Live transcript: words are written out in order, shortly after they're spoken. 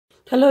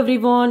Hello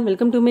everyone,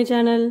 welcome to my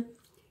channel.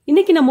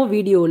 இன்னைக்கு நம்ம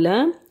வீடியோல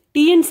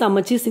TN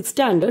சமச்சி 6th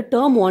standard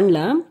term 1ல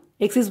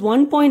exercise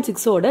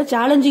 1.6 ஓட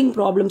challenging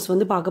problems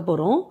வந்து பார்க்க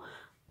போறோம்.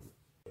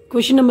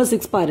 Question number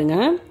 6 பாருங்க.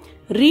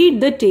 Read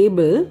the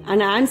table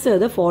and answer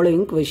the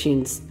following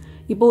questions.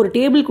 இப்போ ஒரு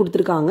டேபிள்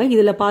கொடுத்திருக்காங்க.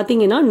 இதுல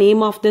பாத்தீங்கன்னா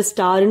நேம் ஆஃப் த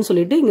ஸ்டார்னு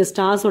சொல்லிட்டு இங்க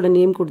ஸ்டார்ஸோட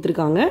நேம்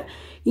கொடுத்திருக்காங்க.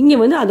 இங்க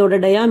வந்து அதோட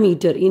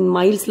டயாமீட்டர் இன்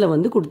மைல்ஸ்ல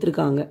வந்து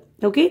கொடுத்திருக்காங்க.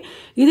 ஓகே,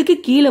 இதுக்கு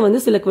கீழே வந்து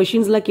சில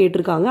கொஸ்டின்ஸ்லாம்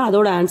கேட்டிருக்காங்க.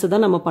 அதோட ஆன்சர்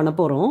தான் நம்ம பண்ண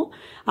போறோம்.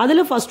 அதுல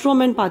ஃபர்ஸ்ட்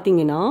ரோமன்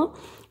பாத்தீங்கன்னா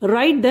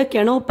write the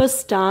Canopus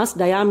stars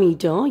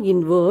diameter in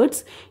words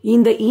in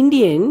the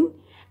Indian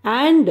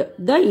and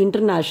the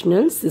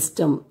international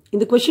system.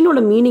 இந்த கொஸ்டினோட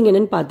மீனிங்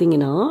என்னன்னு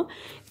பாத்தீங்கன்னா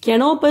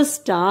கெனோபஸ்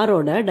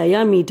ஸ்டாரோட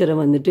டயாமீட்டரை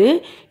வந்துட்டு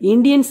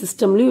இந்தியன்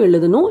சிஸ்டம்லயும்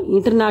எழுதணும்,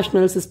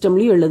 இன்டர்நேஷனல்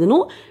சிஸ்டம்லயும்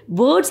எழுதணும்,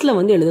 வேர்ட்ஸ்ல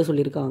வந்து எழுத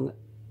சொல்லியிருக்காங்க.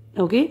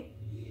 ஓகே,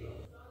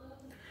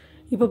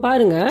 இப்போ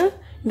பாருங்க,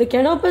 இந்த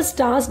கெனோபஸ்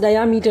ஸ்டார்ஸ்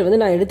டயாமீட்டர் வந்து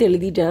நான் எடுத்து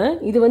எழுதிட்டேன்.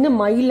 இது வந்து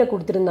மைல்ல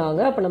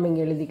கொடுத்துருந்தாங்க, அப்போ நம்ம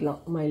இங்கே எழுதிக்கலாம்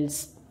மைல்ஸ்.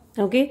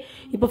 ஓகே,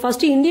 இப்போ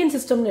ஃபர்ஸ்ட் இந்தியன்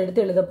சிஸ்டம்னு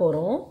எடுத்து எழுத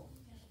போறோம்.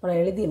 இப்போ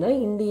நான் எழுதினா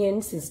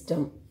இந்தியன்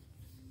சிஸ்டம்.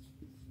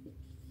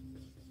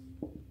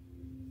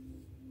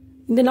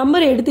 இந்த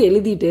நம்பரை எடுத்து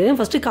எழுதிட்டு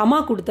ஃபர்ஸ்ட் கமா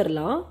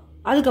கொடுத்துடலாம்.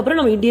 அதுக்கப்புறம்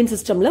நம்ம இந்தியன்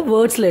சிஸ்டம்ல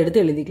வேர்ட்ஸ்ல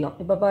எடுத்து எழுதிக்கலாம்.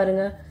 இப்போ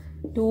பாருங்க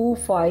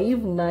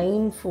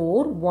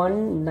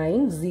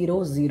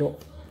 25941900.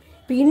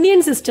 இப்போ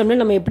இந்தியன் சிஸ்டம்ல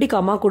நம்ம எப்படி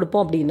கமா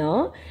கொடுப்போம் அப்படின்னா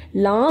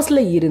லாஸ்ட்ல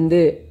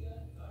இருந்து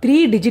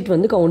 3 டிஜிட்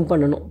வந்து கவுண்ட்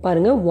பண்ணணும்.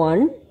 பாருங்க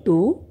 1 2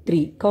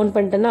 3 கவுண்ட்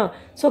பண்ணிட்டேன்னா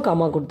ஸோ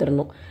கமா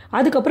கொடுத்துடணும்.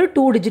 அதுக்கப்புறம்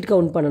 2 டிஜிட்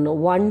கவுண்ட் பண்ணணும்.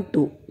 1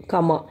 2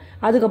 கமா,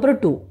 அதுக்கப்புறம்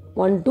 2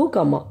 1 2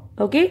 கமா.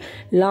 ஓகே,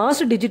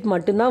 லாஸ்ட் டிஜிட்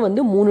மட்டும்தான்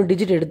வந்து 3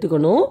 டிஜிட்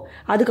எடுத்துக்கணும்.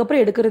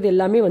 அதுக்கப்புறம் எடுக்கிறது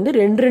எல்லாமே வந்து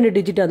 2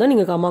 டிஜிட்டாக தான்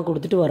நீங்கள் கமா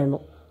கொடுத்துட்டு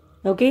வரணும்.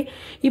 ஓகே,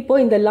 இப்போ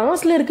இந்த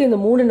லாஸ்ட்ல இருக்க இந்த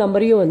 3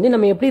 நம்பரையும் வந்து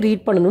நம்ம எப்படி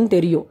ரீட் பண்ணணும்னு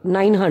தெரியும்.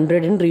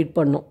 900ன்னு ரீட்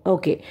பண்ணணும்.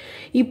 ஓகே,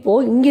 இப்போ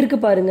இங்க இருக்கு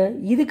பாருங்க,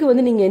 இதுக்கு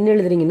வந்து நீங்க என்ன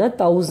எழுதுறீங்கன்னா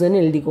 1000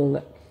 எழுதிக்கோங்க.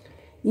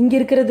 இங்க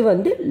இருக்கிறது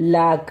வந்து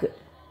லேக்,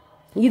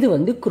 இது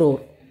வந்து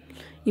crore.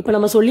 இப்போ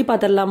நம்ம சொல்லி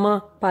பார்த்துடலாமா?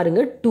 பாருங்க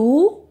 2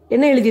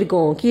 என்ன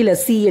எழுதியிருக்கோம், கீழே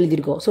C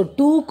எழுதியிருக்கோம். So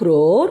 2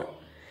 crore.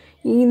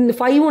 இந்த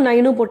 5ம்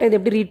 9ம் போட்டால் இது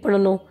எப்படி ரீட்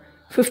பண்ணணும்?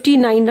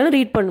 59 தானே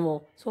ரீட் பண்ணுவோம்.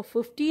 ஸோ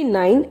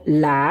 59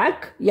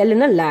 லேக்,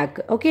 எல்னா லேக்.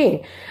 ஓகே,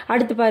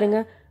 அடுத்து பாருங்க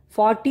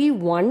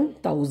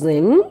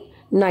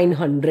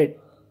 41,900.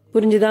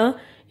 புரிஞ்சுதா?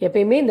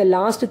 எப்பயுமே இந்த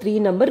லாஸ்ட் 3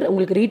 நம்பர்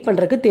உங்களுக்கு ரீட்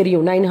பண்ணுறதுக்கு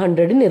தெரியும்.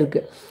 900ன்னு இருக்கு.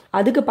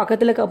 அதுக்கு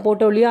பக்கத்தில்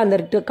போட்டோலியா, அந்த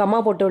கமா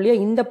போட்டோலியா,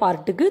 இந்த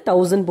பார்ட்டுக்கு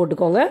 1000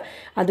 போட்டுக்கோங்க.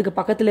 அதுக்கு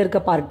பக்கத்தில் இருக்க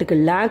பார்ட்டுக்கு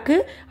லேக்கு,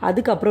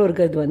 அதுக்கப்புறம்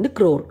இருக்கிறது வந்து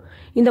crore.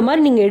 இந்த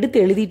மாதிரி நீங்கள் எடுத்து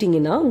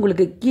எழுதிட்டீங்கன்னா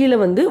உங்களுக்கு கீழே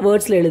வந்து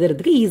வேர்ட்ஸில்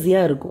எழுதுறதுக்கு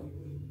ஈஸியாக இருக்கும்.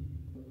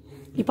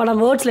 இப்போ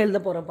நான் வேர்ட்ஸில் எழுத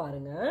போகிறேன்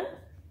பாருங்க.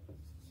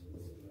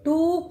 2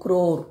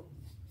 crore.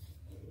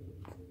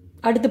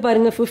 அடுத்து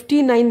பாருங்க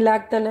 59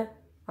 லேக் தானே,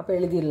 அப்போ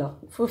எழுதிடலாம்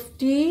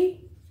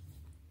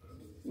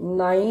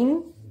 59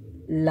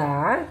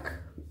 லேக்.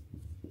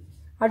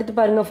 அடுத்து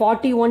பாருங்க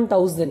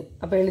 41,000,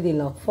 அப்போ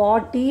எழுதிடலாம்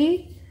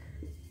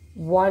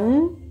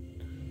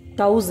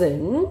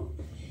 41,000.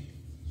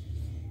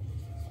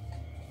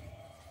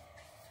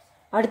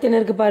 அடுத்து என்ன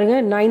இருக்கு பாருங்க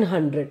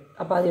 900,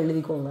 அப்போ அது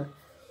எழுதிக்கோங்க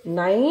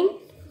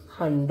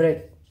 900.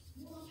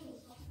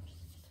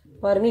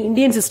 பாருங்க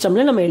இந்தியன்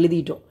சிஸ்டம்ல நம்ம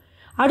எழுதிட்டோம்.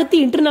 அடுத்து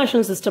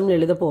இன்டர்நேஷனல் சிஸ்டம்ல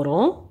எழுத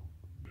போறோம்.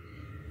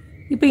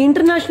 இப்போ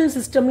இன்டர்நேஷனல்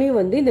சிஸ்டம்லயும்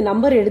வந்து இந்த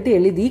நம்பர் எடுத்து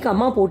எழுதி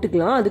கம்மா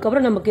போட்டுக்கலாம்.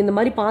 அதுக்கப்புறம் நமக்கு இந்த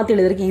மாதிரி பார்த்து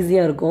எழுதுறதுக்கு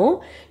ஈஸியா இருக்கும்.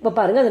 இப்போ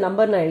பாருங்க அந்த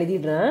நம்பர் நான்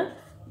எழுதிடுறேன்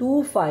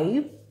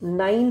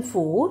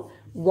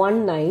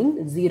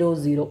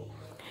 25941900.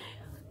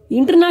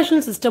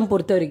 இன்டர்நேஷனல் சிஸ்டம்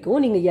பொறுத்த வரைக்கும்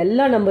நீங்க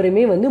எல்லா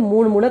நம்பருமே வந்து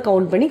 3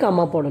 கவுண்ட் பண்ணி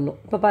கம்மா போடணும்.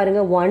 இப்போ பாருங்க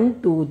 1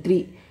 2 3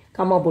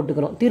 கம்மா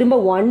போட்டுக்கிறோம். திரும்ப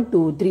 1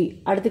 2 3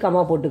 அடுத்து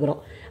கம்மா போட்டுக்கிறோம்.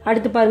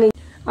 அடுத்து பாருங்க,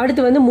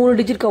 அடுத்து வந்து 3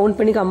 டிஜிட் கவுண்ட்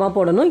பண்ணி கம்மா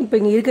போடணும். இப்போ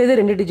இங்க இருக்கிறது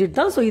 2 டிஜிட்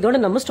தான். ஸோ இதோட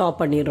நம்ம ஸ்டாப்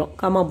பண்ணிடுறோம்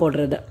கம்மா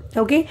போடுறத.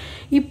 ஓகே,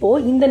 இப்போ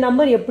இந்த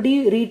நம்பர் எப்படி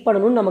ரீட்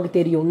பண்ணணும்னு நமக்கு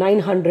தெரியும்.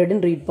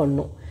 900ன்னு ரீட்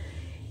பண்ணணும்.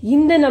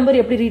 இந்த நம்பர்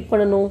எப்படி ரீட்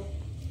பண்ணணும்?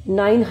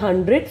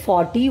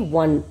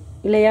 941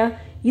 இல்லையா?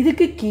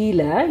 இதுக்கு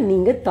கீழே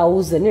நீங்க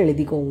 1000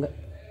 எழுதிக்கோங்க.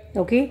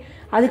 ஓகே,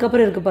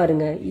 அதுக்கப்புறம் இருக்கு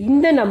பாருங்க,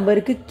 இந்த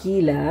நம்பருக்கு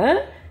கீழே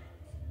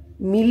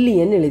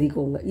மில்லியன்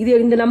எழுதிக்கோங்க. இது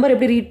இந்த நம்பர்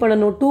எப்படி ரீட்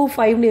பண்ணணும்?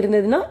 25ன்னு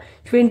இருந்ததுன்னா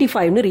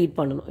 25ன்னு ரீட்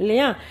பண்ணணும்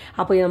இல்லையா?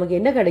 அப்போ நமக்கு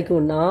என்ன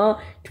கிடைக்கும்னா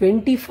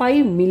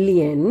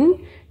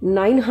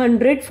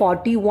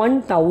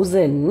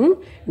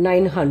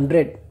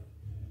 25,941,900.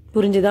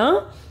 புரிஞ்சுதா?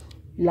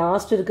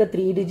 லாஸ்ட் இருக்க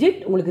 3 டிஜிட்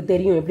உங்களுக்கு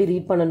தெரியும் எப்படி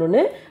ரீட்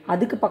பண்ணணும்னு.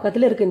 அதுக்கு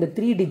பக்கத்தில் இருக்க இந்த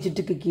 3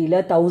 டிஜிட்டுக்கு கீழே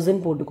 1000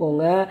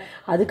 போட்டுக்கோங்க.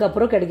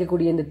 அதுக்கப்புறம்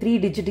கிடைக்கக்கூடிய இந்த 3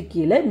 டிஜிட்டுக்கு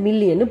கீழே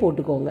மில்லியன்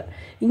போட்டுக்கோங்க.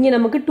 இங்கே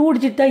நமக்கு 2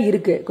 டிஜிட் தான்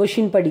இருக்கு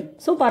கொஸ்டின் படி.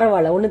 ஸோ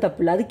பரவாயில்ல, ஒன்றும்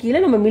தப்பு இல்லை. அது கீழே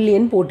நம்ம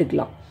மில்லியன்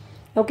போட்டுக்கலாம்.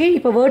 ஓகே,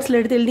 இப்போ வேர்ட்ஸில்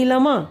எடுத்து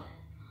எழுதிடலாமா?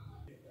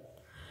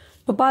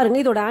 இப்போ பாருங்க,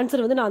 இதோட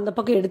ஆன்சர் வந்து நான் அந்த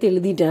பக்கம் எடுத்து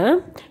எழுதிட்டேன்.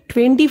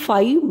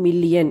 25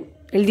 மில்லியன்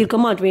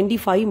எழுதியிருக்கோமா?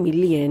 25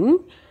 மில்லியன்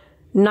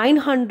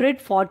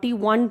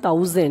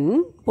 941,000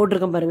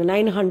 போட்டிருக்கேன் பாருங்க.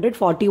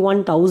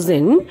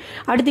 941,000.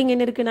 அடுத்து இங்க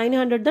என்ன இருக்கு?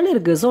 900 தானே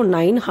இருக்கு. ஸோ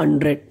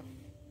 900.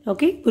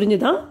 ஓகே,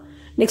 புரிஞ்சுதா?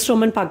 நெக்ஸ்ட்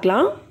ரோமன்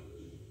பார்க்கலாம்.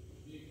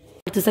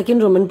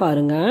 செகண்ட் ரோமன்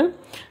பாருங்க.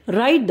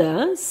 Right the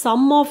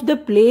some of the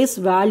place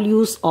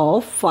values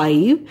of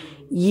 5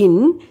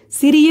 in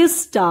Sirius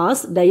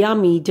stars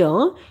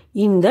diameter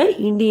in the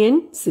Indian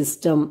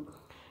system.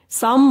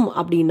 Some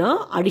அப்படின்னா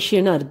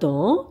அடிஷன்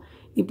அர்த்தம்.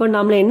 இப்போ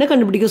நம்மளை என்ன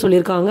கண்டுபிடிக்க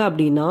சொல்லியிருக்காங்க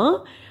அப்படின்னா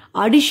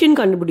அடிஷன்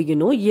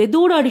கண்டுபிடிக்கணும்.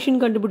 எதோட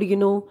அடிஷன்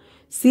கண்டுபிடிக்கணும்?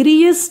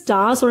 சிரியஸ்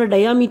ஸ்டார்ஸோட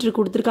டயாமீட்டர்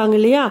கொடுத்துருக்காங்க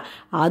இல்லையா,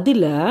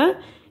 அதில்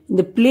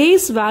இந்த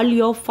பிளேஸ்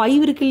வேல்யூ ஆஃப்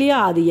 5 இருக்கு இல்லையா,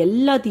 அது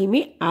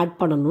எல்லாத்தையுமே ஆட்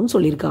பண்ணணும்னு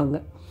சொல்லியிருக்காங்க.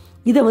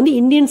 இதை வந்து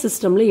இந்தியன்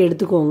சிஸ்டமில்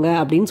எடுத்துக்கோங்க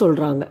அப்படின்னு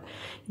சொல்கிறாங்க.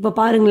 இப்போ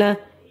பாருங்களேன்,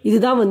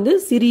 இதுதான் வந்து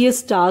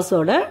சிரியஸ்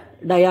ஸ்டார்ஸோட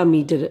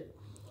டயாமீட்டரு.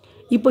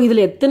 இப்போ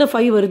இதில் எத்தனை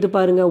 5 வருது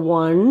பாருங்க,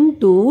 1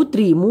 2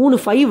 3 3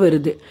 5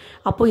 வருது.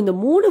 அப்போ இந்த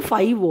 3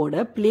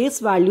 5ஓட பிளேஸ்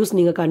வேல்யூஸ்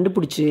நீங்கள்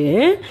கண்டுபிடிச்சி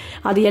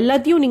அது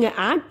எல்லாத்தையும் நீங்கள்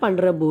ஆட்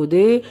பண்ணுற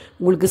போது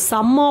உங்களுக்கு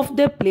some of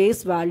the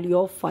place value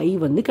of 5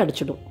 வந்து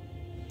கிடச்சிடும்.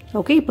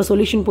 ஓகே, இப்போ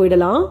சொல்யூஷன்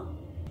போயிடலாம்.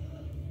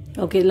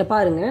 ஓகே, இதில்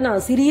பாருங்கள்,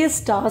 நான் சிரியஸ்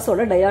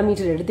ஸ்டார்ஸோட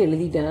டயாமீட்டர் எடுத்து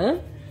எழுதிட்டேன்.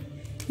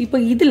 இப்போ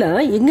இதில்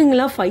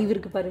எங்கெங்கெல்லாம் 5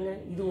 இருக்குது பாருங்கள்.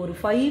 இது ஒரு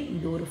 5,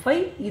 இது ஒரு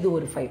 5, இது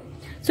ஒரு 5.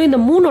 ஸோ இந்த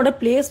 3ஓட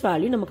பிளேஸ்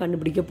வேல்யூ நம்ம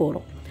கண்டுபிடிக்க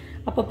போகிறோம்.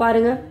 அப்போ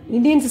பாருங்கள்,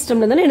 இந்தியன்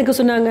சிஸ்டமில் தானே எனக்கு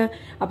சொன்னாங்க.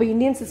 அப்போ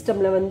இந்தியன்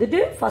சிஸ்டமில் வந்துட்டு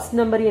ஃபர்ஸ்ட்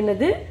நம்பர்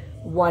என்னது?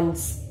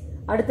 ஒன்ஸ்.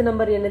 அடுத்த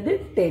நம்பர் என்னது?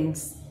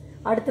 டென்ஸ்.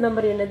 அடுத்த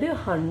நம்பர் என்னது?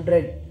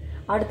 100.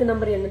 அடுத்த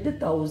நம்பர் என்னது?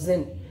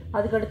 1000.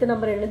 அதுக்கு அடுத்த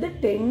நம்பர் என்னது?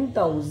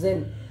 10,000.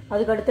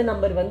 அதுக்கு அடுத்த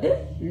நம்பர் வந்து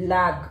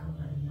லேக்.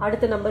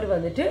 அடுத்த நம்பர்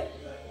வந்துட்டு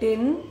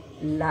 10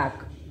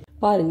 லேக்.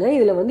 பாருங்க,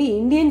 இதில் வந்து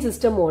இந்தியன்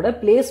சிஸ்டமோட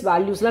பிளேஸ்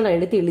வேல்யூஸ்லாம் நான்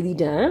எடுத்து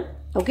எழுதிட்டேன்.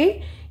 ஓகே,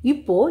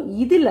 இப்போ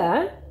இதில்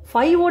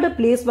 5ஓட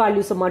பிளேஸ்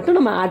வேல்யூஸை மட்டும்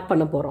நம்ம ஆட்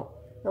பண்ண போகிறோம்.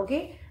 ஓகே,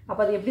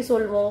 அப்போ அது எப்படி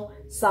சொல்வோம்?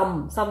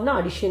 சம்னா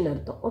அடிஷன்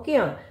அர்த்தம்.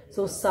 ஓகேயா?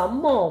 So some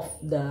of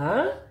the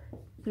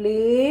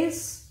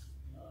place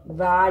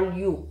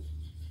value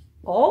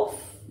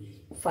of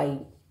 5.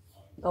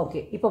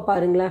 Okay, இப்போ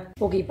பாருங்களேன்.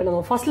 ஓகே, இப்போ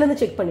நம்ம ஃபர்ஸ்ட்லேருந்து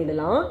செக்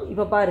பண்ணிடலாம்.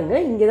 இப்போ பாருங்க,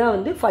 இங்கே தான்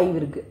வந்து 5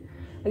 இருக்கு.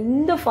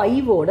 இந்த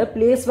 5ஓட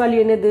பிளேஸ் வேல்யூ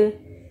என்னது?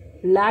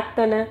 லேக்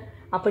தானே.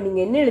 அப்போ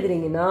நீங்கள் என்ன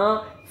எழுதுறீங்கன்னா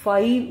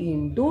 5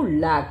 into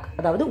லேக்,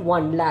 அதாவது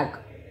 1 லேக்.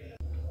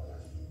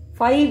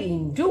 5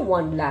 into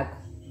 1 லேக்.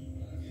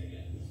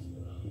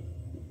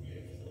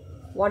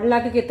 1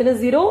 லேக்குக்கு எத்தனை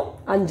 0?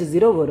 5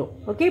 0 வரும்.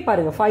 ஓகே,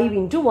 பாருங்க, 5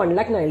 into 1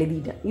 லேக் நான்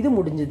எழுதிட்டேன். இது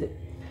முடிஞ்சது.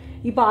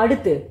 இப்போ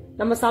அடுத்து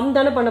நம்ம சம்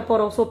தானே பண்ண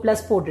போகிறோம். ஸோ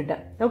ப்ளஸ்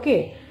போட்டுட்டேன். ஓகே,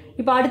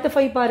 இப்போ அடுத்த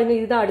 5 பாருங்க,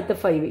 இதுதான் அடுத்த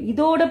 5.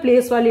 இதோட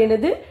பிளேஸ் வேல்யூ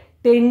என்னது?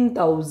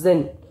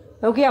 10,000.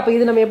 ஓகே, அப்போ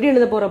இது நம்ம எப்படி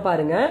எழுத போகிறோம்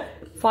பாருங்க,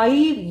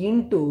 5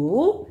 into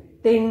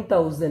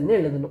 10,000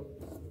 எழுதணும்.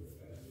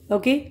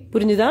 ஓகே,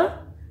 புரிஞ்சுதா?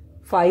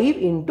 5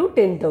 into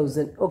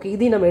 10,000. ஓகே,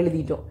 இதையும் நம்ம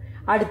எழுதிட்டோம்.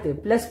 அடுத்து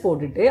பிளஸ்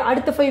போட்டுட்டு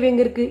அடுத்த 5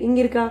 எங்க இருக்கு? இங்க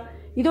இருக்கா?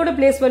 இதோட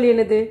பிளேஸ் வேல்யூ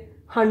என்னது?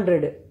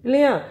 100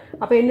 இல்லையா?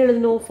 அப்ப என்ன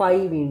எழுதணும்?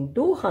 5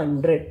 into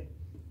 100.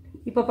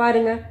 இப்ப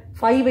பாருங்க,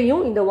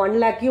 5ஐயும் இந்த 1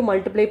 லேக்கையும்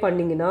மல்டிப்ளை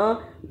பண்ணீங்கன்னா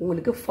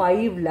உங்களுக்கு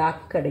 5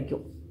 லேக்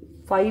கிடைக்கும்.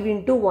 5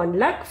 into 1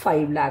 lakh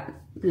 5 lakh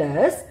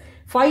plus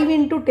 5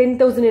 into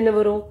 10,000 என்ன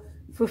வரும்?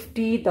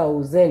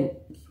 50,000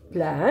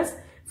 பிளஸ்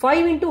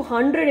 5 into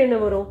 100 என்ன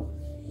வரும்?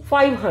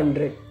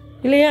 500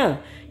 இல்லையா?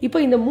 இப்போ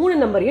இந்த 3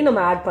 நம்பரையும்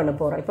நம்ம ஆட் பண்ண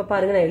போறோம். இப்போ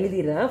பாருங்க, நான்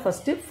எழுதிடுறேன்.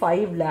 ஃபர்ஸ்ட்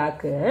 5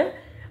 லேக்,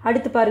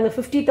 அடுத்து பாருங்க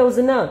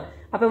 50,000.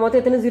 அப்ப மொத்தம்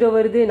எத்தனை 0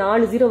 வருது?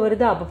 4 0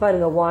 வருதா? அப்ப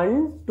பாருங்க 1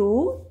 2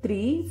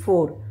 3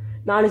 4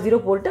 4 0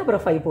 போட்டு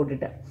அப்புறம் 5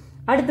 போட்டுட்டேன்.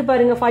 அடுத்து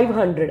பாருங்க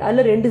 500,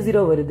 அதுல 2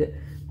 0 வருது.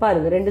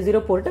 பாருங்க 2 0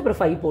 போட்டு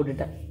அப்புறம் 5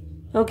 போட்டுட்டேன்.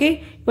 ஓகே,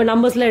 இப்போ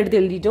நம்பர்ஸ்லாம்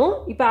எடுத்து எழுதிட்டோம்.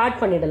 இப்போ ஆட்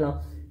பண்ணிடலாம்.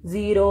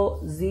 0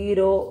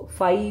 0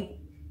 5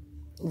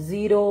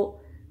 0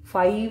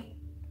 5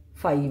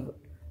 5.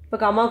 இப்போ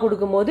கமா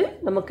கொடுக்கும்போது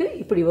நமக்கு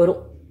இப்படி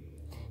வரும்.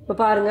 இப்போ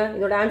பாருங்க,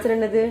 இதோட ஆன்சர்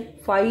என்னது?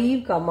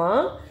 5,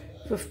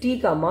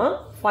 50,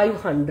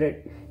 500.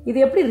 இது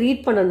எப்படி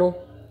ரீட் பண்ணணும்?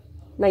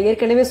 நான்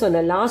ஏற்கனவே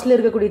சொன்னேன், லாஸ்ட்ல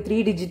இருக்கக்கூடிய 3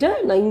 டிஜிட்டை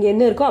நான் இங்கே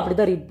என்ன இருக்கோ அப்படி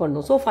தான் ரீட்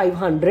பண்ணணும். ஸோ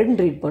 500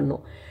 ரீட்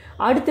பண்ணணும்.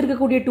 அடுத்து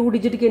இருக்கக்கூடிய 2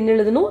 டிஜிட்டுக்கு என்ன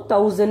எழுதணும்?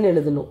 1000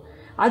 எழுதணும்.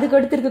 அதுக்கு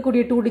அடுத்து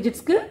இருக்கக்கூடிய 2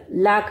 டிஜிட்ஸ்க்கு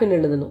லேக்னு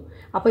எழுதணும்.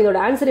 அப்போ இதோட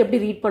ஆன்சர் எப்படி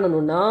ரீட்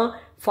பண்ணணும்னா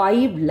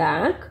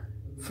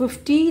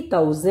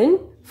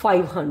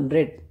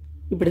 5,50,500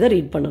 இப்படி தான்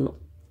ரீட் பண்ணணும்.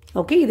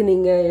 ஓகே, இது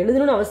நீங்கள்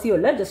எழுதணும்னு அவசியம்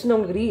இல்லை, ஜஸ்ட் நான்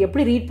உங்களுக்கு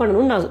எப்படி ரீட்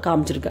பண்ணணும்னு நான்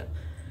காமிச்சிருக்கேன்.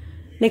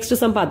 நெக்ஸ்ட்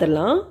சம்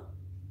பார்த்துடலாம்.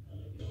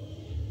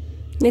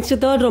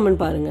 நெக்ஸ்ட் தேர்ட்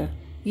ரோமன் பாருங்க.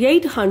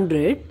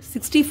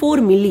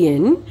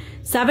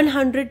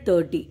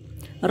 864,730,000.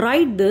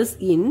 Right this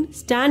in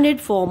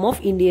standard form of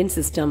Indian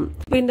system.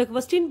 இப்போ இந்த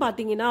கொஸ்டின்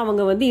பார்த்தீங்கன்னா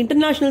அவங்க வந்து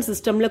இன்டர்நேஷனல்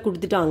சிஸ்டமில்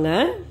கொடுத்துட்டாங்க.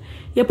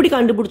 எப்படி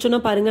கண்டுபிடிச்சோன்னா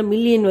பாருங்க,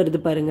 மில்லியன் வருது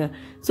பாருங்க.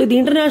 ஸோ இது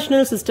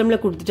இன்டர்நேஷனல்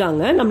சிஸ்டமில்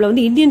கொடுத்துட்டாங்க, நம்மளை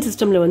வந்து இந்தியன்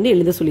சிஸ்டமில் வந்து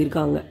எழுத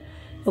சொல்லியிருக்காங்க.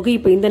 ஓகே,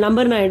 இப்போ இந்த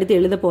நம்பர் நான் எடுத்து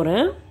எழுத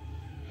போகிறேன்.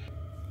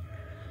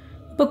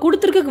 இப்போ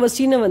கொடுத்துருக்க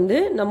கொஸ்டினை வந்து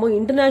நம்ம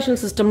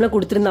இன்டர்நேஷனல் சிஸ்டமில்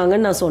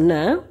கொடுத்துருந்தாங்கன்னு நான்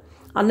சொன்னேன்.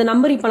 அந்த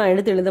நம்பர் இப்போ நான்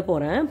எடுத்து எழுத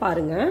போகிறேன்.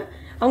 பாருங்கள்,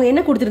 அவங்க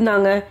என்ன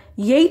கொடுத்துருந்தாங்க?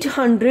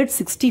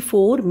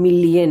 864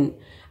 மில்லியன்.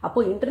 அப்போ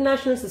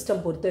இன்டர்நேஷனல்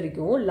சிஸ்டம் பொறுத்த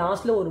வரைக்கும்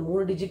லாஸ்ட்ல ஒரு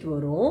 3 டிஜிட்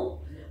வரும்,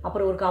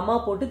 அப்புறம் ஒரு கமா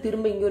போட்டு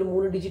திரும்ப இங்கே ஒரு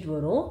 3 டிஜிட்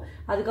வரும்,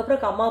 அதுக்கப்புறம்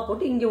கமா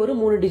போட்டு இங்கே ஒரு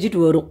 3 டிஜிட்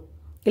வரும்.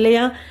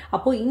 இல்லையா?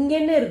 அப்போ இங்க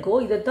என்ன இருக்கோ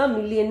இதைத்தான்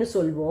மில்லியன்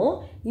சொல்வோம்.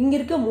 இங்க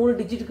இருக்க 3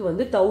 டிஜிட்டுக்கு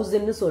வந்து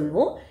 1000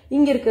 சொல்வோம்.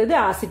 இங்க இருக்கிறது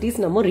as it is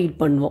நம்ம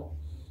ரீட் பண்ணுவோம்.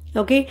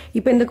 ஓகே,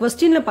 இப்போ இந்த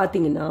क्वेश्चनல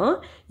பாத்தீங்கன்னா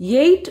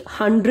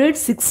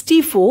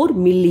 864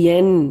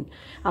 மில்லியன்.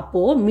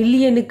 அப்போ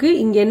மில்லியனுக்கு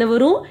இங்க என்ன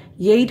வரும்?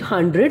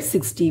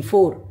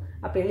 864.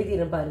 அப்ப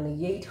எழுதிறேன் பாருங்க,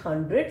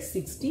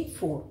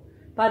 864.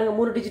 பாருங்க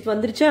 3 டிஜிட்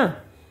வந்துருச்சா?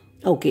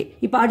 ஓகே,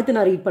 இப்போ அடுத்து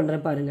நான் ரீட்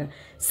பண்றேன் பாருங்க,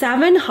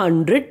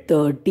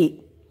 730.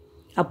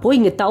 அப்போ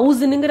இங்க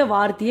 1000ங்கிற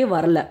வார்த்தையே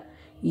வரல.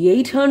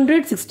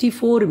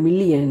 864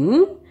 மில்லியன்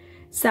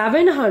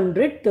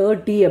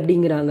 730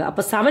 அப்படிங்கிறாங்க.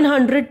 அப்ப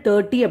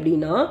 730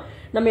 அப்படின்னா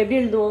நம்ம எப்படி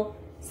எழுதுவோம்?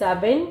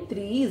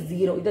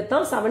 730.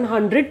 இதைத்தான்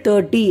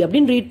 730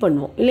 அப்படின்னு ரீட்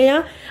பண்ணுவோம் இல்லையா?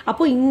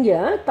 அப்போ இங்க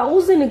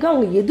 1000க்கு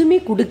அவங்க எதுவுமே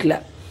கொடுக்கல.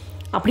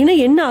 அப்படின்னா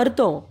என்ன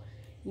அர்த்தம்?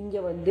 இங்க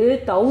வந்து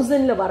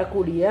 1000ல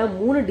வரக்கூடிய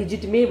 3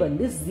 டிஜிட்டுமே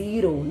வந்து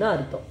 0ன்னு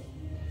அர்த்தம்.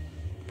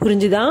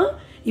 புரிஞ்சுதா?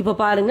 இப்ப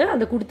பாருங்க,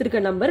 அந்த கொடுத்திருக்க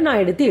நம்பர்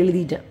நான் எடுத்து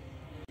எழுதிட்டேன்.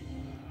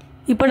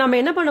 இப்ப நம்ம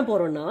என்ன பண்ண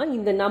போறோம்னா,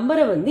 இந்த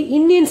நம்பரை வந்து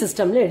இந்தியன்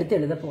சிஸ்டம்ல எடுத்து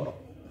எழுத போறோம்.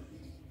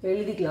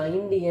 எழுதிக்கலாம்,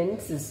 இந்தியன்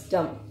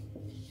சிஸ்டம்.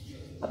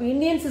 அப்ப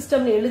இந்தியன்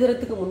சிஸ்டம்ல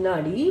எழுதுறதுக்கு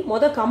முன்னாடி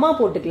கமா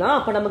போட்டுக்கலாம்.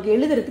 அப்ப நமக்கு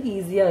எழுதுறதுக்கு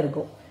ஈஸியா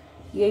இருக்கும்.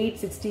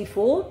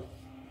 864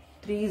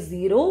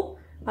 30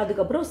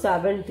 அதுக்கப்புறம்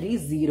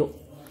 730.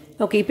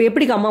 ஓகே, இப்போ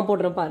எப்படி கமா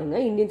போடுறோம் பாருங்க.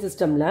 இந்தியன்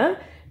சிஸ்டம்ல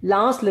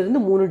லாஸ்ட்ல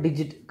இருந்து 3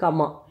 டிஜிட்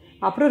கமா,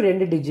 அப்புறம்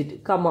 2 டிஜிட்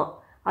கமா,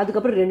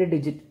 அதுக்கப்புறம் 2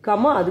 டிஜிட்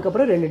கமா,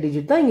 அதுக்கப்புறம் 2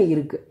 டிஜிட் தான் இங்க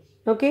இருக்கு.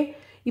 ஓகே,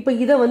 இப்போ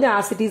இதை வந்து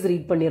as it is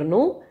ரீட்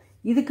பண்ணிடணும்.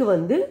 இதுக்கு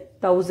வந்து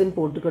 1000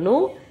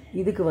 போட்டுக்கணும்,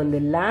 இதுக்கு வந்து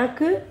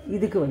லேக்கு,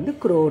 இதுக்கு வந்து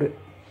crore.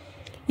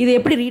 இதை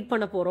எப்படி ரீட்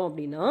பண்ண போறோம்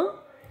அப்படின்னா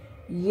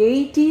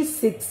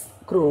 86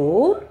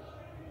 crore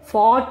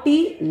 40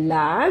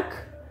 lakh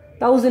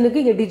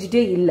 1000க்கு இங்க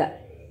டிஜிட்டே இல்லை,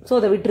 ஸோ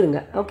அதை விட்டுருங்க.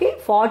 ஓகே,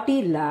 40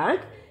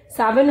 lakh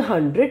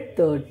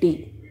 730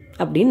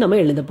 அப்படின்னு நம்ம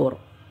எழுத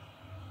போறோம்.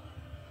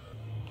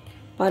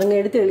 பாருங்க,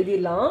 எடுத்து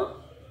எழுதிடலாம்.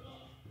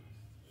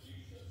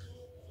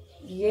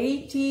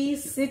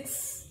 86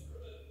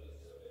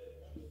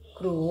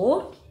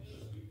 crore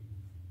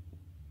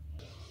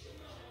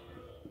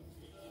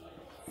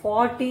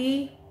 40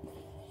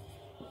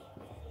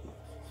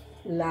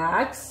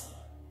 lakhs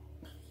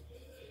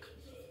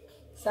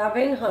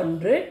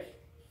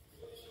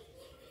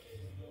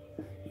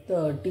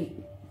 730.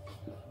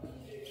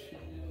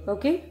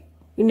 ஓகே,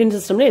 இந்தியன்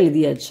சிஸ்டம்ல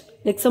எழுதியாச்சு.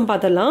 நெக்ஸ்ட் சம்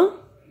பார்த்தலாம்.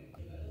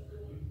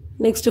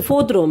 Next,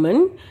 fourth Roman,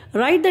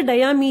 write the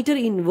diameter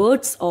in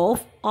words of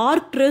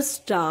Arcturus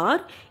star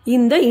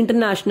in the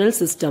international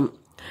system.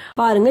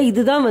 பாருங்க,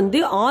 இதுதான் வந்து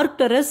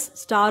Arcturus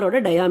ஸ்டாரோட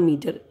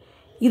டயாமீட்டர்.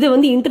 இதை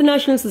வந்து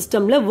இன்டர்நேஷனல்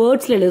சிஸ்டம்ல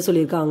வேர்ட்ஸ்ல எழுத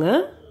சொல்லியிருக்காங்க.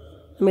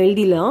 நம்ம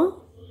எழுதிடலாம்.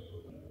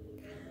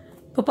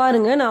 இப்போ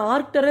பாருங்க, நான்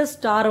Arcturus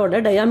ஸ்டாரோட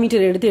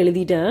டயாமீட்டர் எடுத்து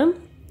எழுதிட்டேன்.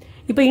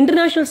 இப்போ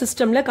இன்டர்நேஷனல்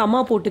சிஸ்டம்ல கமா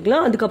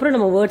போட்டுக்கலாம், அதுக்கப்புறம்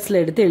நம்ம வேர்ட்ஸ்ல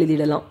எடுத்து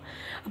எழுதிடலாம்.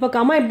 அப்போ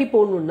கமா எப்படி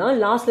போடணும்னா,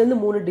 லாஸ்ட்ல இருந்து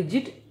 3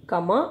 டிஜிட்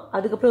கமா,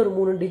 அதுக்கப்புறம் ஒரு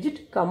 3 டிஜிட்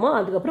கமா,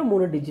 அதுக்கப்புறம்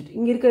 3 டிஜிட்.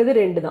 இங்க இருக்கிறது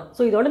 2 தான்.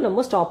 ஸோ இதோட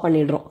நம்ம ஸ்டாப்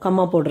பண்ணிடுறோம்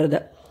கமா போடுறத.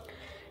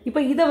 இப்போ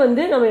இதை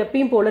வந்து நம்ம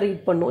எப்பயும் போல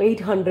ரீட் பண்ணணும்,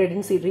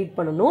 800ன்னு ரீட்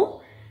பண்ணணும்.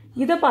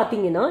 இதை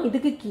பார்த்தீங்கன்னா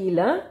இதுக்கு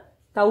கீழே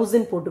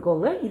 1000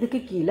 போட்டுக்கோங்க, இதுக்கு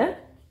கீழே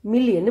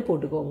மில்லியன்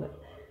போட்டுக்கோங்க.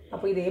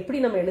 அப்போ இதை எப்படி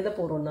நம்ம எழுத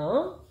போறோம்னா,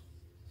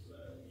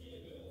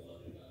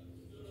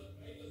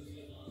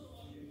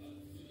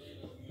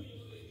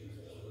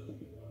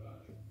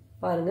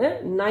 பாருங்க,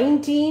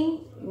 19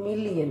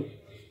 மில்லியன்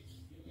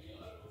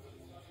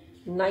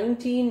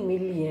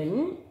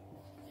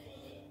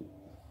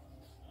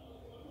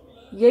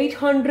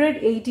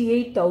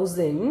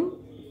 888,000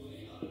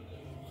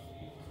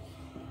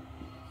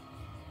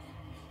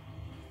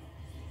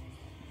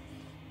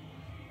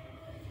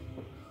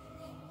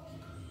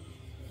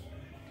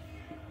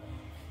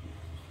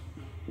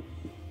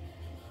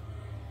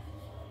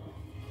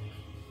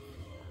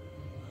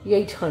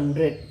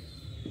 800.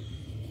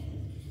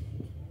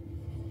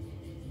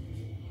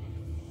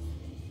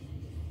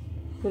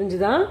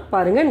 புரிஞ்சுதா?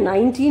 பாருங்க,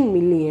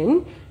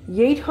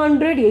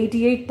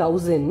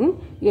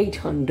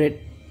 19,888,800.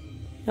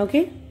 ஓகே,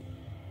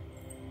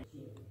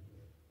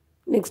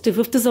 நெக்ஸ்ட்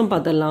ஃபிஃப்த் சம்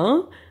பார்த்தலாம்.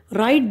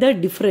 Right the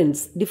difference.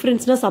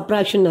 டிஃபரன்ஸ்னா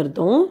சப்ராக்ஷன்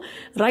அர்த்தம்.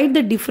 Right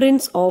the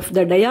difference of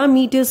the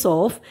diameters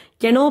of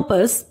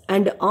Canopus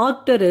and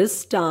Arcturus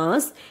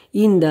stars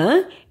in the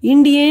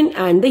Indian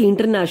and the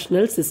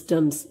international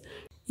systems.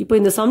 இப்போ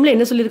இந்த சம்ல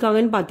என்ன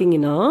சொல்லியிருக்காங்கன்னு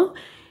பார்த்தீங்கன்னா,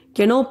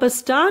 Canopus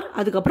ஸ்டார்,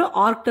 அதுக்கப்புறம்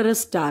Arcturus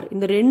ஸ்டார்,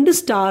 இந்த 2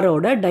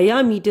 ஸ்டாரோட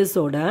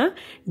டயாமீட்டர்ஸோட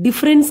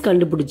டிஃபரன்ஸ்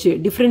கண்டுபிடிச்சு,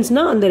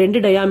 டிஃபரன்ஸ்னா அந்த 2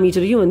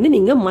 டயாமீட்டரையும் வந்து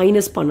நீங்க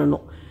மைனஸ்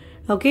பண்ணணும்.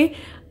 ஓகே,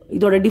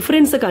 இதோட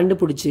டிஃபரன்ஸை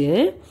கண்டுபிடிச்சு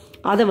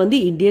அதை வந்து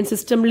இந்தியன்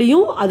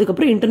சிஸ்டம்லையும்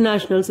அதுக்கப்புறம்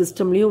இன்டர்நேஷனல்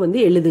சிஸ்டம்லையும் வந்து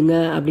எழுதுங்க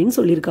அப்படின்னு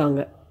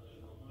சொல்லியிருக்காங்க.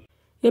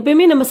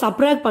 எப்பயுமே நம்ம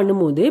சப்ராக்ட்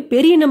பண்ணும்போது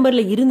பெரிய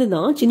நம்பர்ல இருந்து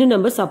தான் சின்ன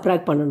நம்பர்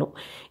சப்ராக்ட் பண்ணணும்.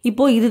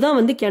 இப்போ இதுதான்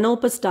வந்து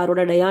Canopus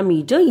ஸ்டாரோட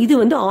டயாமீட்டர், இது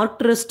வந்து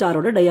Arcturus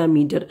ஸ்டாரோட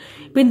டயாமீட்டர்.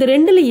 இப்போ இந்த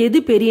ரெண்டுல எது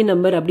பெரிய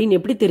நம்பர் அப்படின்னு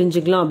எப்படி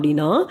தெரிஞ்சுக்கலாம்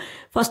அப்படின்னா,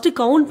 ஃபர்ஸ்ட்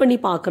கவுண்ட் பண்ணி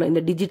பார்க்குறோம்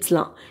இந்த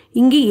டிஜிட்ஸ்லாம்.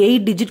 இங்கே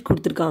 8 டிஜிட்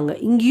கொடுத்துருக்காங்க,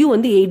 இங்கேயும்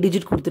வந்து 8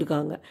 டிஜிட்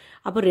கொடுத்துருக்காங்க.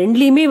 அப்போ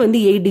ரெண்டுலேயுமே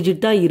வந்து 8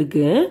 டிஜிட் தான்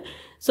இருக்கு.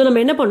 ஸோ நம்ம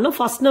என்ன பண்ணணும்,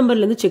 ஃபர்ஸ்ட்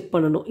நம்பர்லேருந்து செக்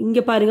பண்ணணும்.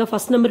 இங்கே பாருங்க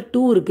ஃபர்ஸ்ட் நம்பர்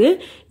 2 இருக்கு,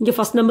 இங்கே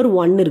ஃபர்ஸ்ட் நம்பர்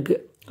 1 இருக்கு.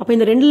 அப்போ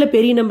இந்த ரெண்டுல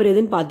பெரிய நம்பர்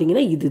எதுன்னு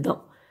பார்த்தீங்கன்னா இதுதான்.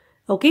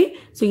 ஓகே,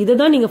 ஸோ இதை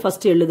தான் நீங்கள்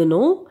ஃபர்ஸ்ட்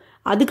எழுதணும்.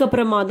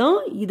 அதுக்கப்புறமா தான்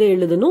இதை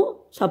எழுதணும்,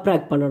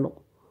 சப்ராக்ட் பண்ணணும்.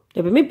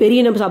 எப்பவுமே பெரிய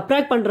நம்பர்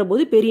சப்ராக்ட் பண்ணுற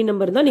போது பெரிய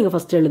நம்பர் தான் நீங்கள்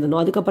ஃபர்ஸ்ட் எழுதணும்,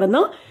 அதுக்கப்புறம்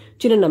தான்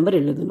சின்ன நம்பர்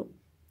எழுதணும்.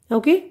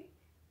 ஓகே,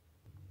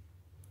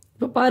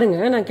 இப்போ பாருங்க,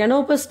 நான்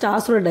கெனோபஸ்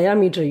ஸ்டார்ஸோட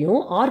டயாமீட்டரையும்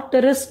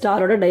ஆர்க்டரஸ்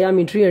ஸ்டாரோட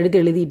டயாமீட்டரையும்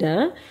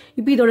எழுதிட்டேன்.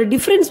 இப்போ இதோட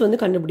டிஃப்ரென்ஸ் வந்து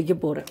கண்டுபிடிக்க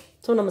போகிறேன்.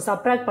 ஸோ நம்ம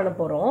சப்ராக்ட் பண்ண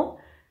போகிறோம்.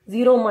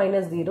 0 -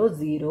 0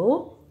 0,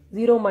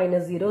 0 -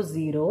 0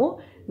 0,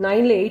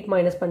 9ல் 8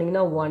 மைனஸ்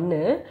பண்ணிங்கன்னா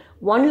 1,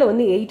 1ல்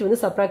வந்து 8 வந்து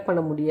சப்ராக்ட்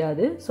பண்ண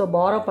முடியாது. ஸோ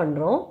பாரோ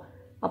பண்ணுறோம்.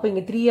 அப்போ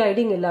இங்கே 3 ஆகிடு,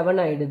 இங்கே 11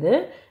 ஆகிடுது.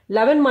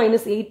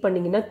 11 - 8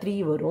 பண்ணிங்கன்னா 3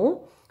 வரும்.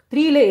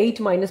 3ல் 8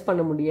 மைனஸ்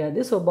பண்ண முடியாது.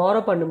 ஸோ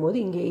பாரோ பண்ணும்போது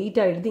இங்கே 8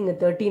 ஆகிடுது, இங்கே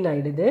 13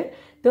 ஆகிடுது.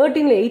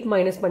 13ல் 8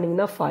 மைனஸ்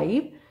பண்ணிங்கன்னா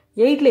 5,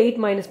 8ல் 8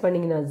 மைனஸ்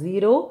பண்ணிங்கன்னா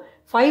 0,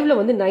 5ல்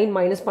வந்து 9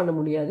 மைனஸ் பண்ண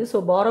முடியாது. ஸோ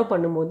பாரோ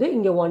பண்ணும்போது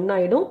இங்கே 1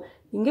 ஆகிடும்,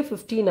 இங்கே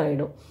 15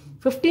 ஆகிடும்.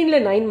 15ல்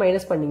 9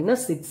 மைனஸ் பண்ணிங்கன்னா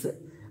 6.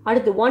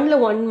 அடுத்து 1ல்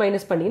 1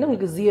 மைனஸ் பண்ணிங்கன்னா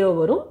உங்களுக்கு 0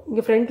 வரும்.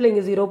 இங்கே ஃப்ரண்ட்டில்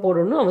இங்கே 0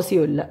 போடணும்னு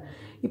அவசியம் இல்லை.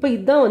 இப்போ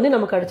இதுதான் வந்து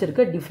நமக்கு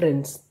கிடச்சிருக்க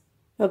டிஃப்ரென்ஸ்.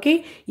 ஓகே,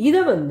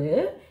 இதை வந்து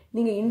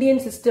நீங்கள்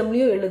இந்தியன்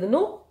சிஸ்டம்லேயும்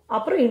எழுதணும்,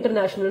 அப்புறம்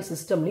இன்டர்நேஷ்னல்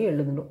சிஸ்டம்லையும்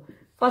எழுதணும்.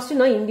 ஃபர்ஸ்ட்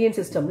நான் இந்தியன்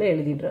சிஸ்டம்ல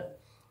எழுதிடுறேன்.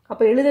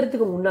 அப்போ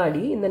எழுதுறதுக்கு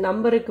முன்னாடி இந்த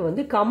நம்பருக்கு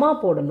வந்து கமா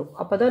போடணும்,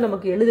 அப்போ தான்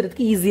நமக்கு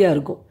எழுதுறதுக்கு ஈஸியாக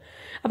இருக்கும்.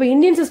 அப்போ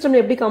இந்தியன்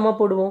சிஸ்டம்ல எப்படி கமா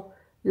போடுவோம்,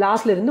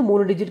 லாஸ்ட்ல இருந்து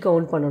 3 டிஜிட்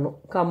கவுண்ட் பண்ணணும்,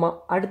 கமா,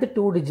 அடுத்து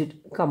 2 டிஜிட்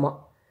கமா.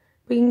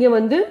 இப்போ இங்கே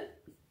வந்து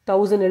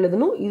 1000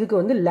 எழுதணும், இதுக்கு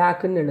வந்து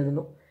லேக்குன்னு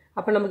எழுதணும்.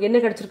 அப்போ நமக்கு என்ன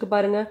கிடைச்சிருக்கு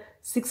பாருங்க,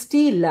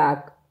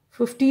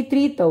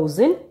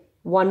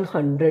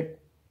 60,53,100.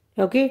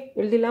 ஓகே,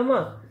 எழுதிடலாமா?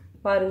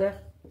 பாருங்க,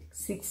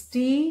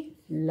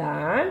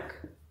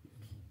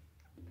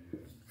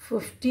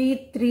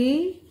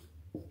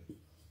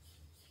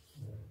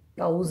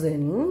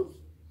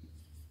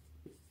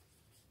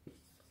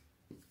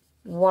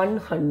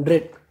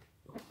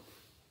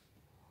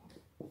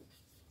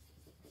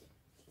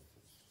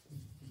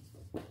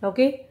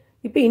 ஓகே,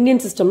 இப்போ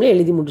இந்தியன் சிஸ்டம்ல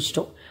எழுதி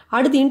முடிச்சிட்டோம்.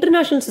 அடுத்து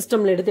இன்டர்நேஷனல்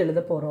சிஸ்டம்ல எடுத்து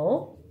எழுத போறோம்.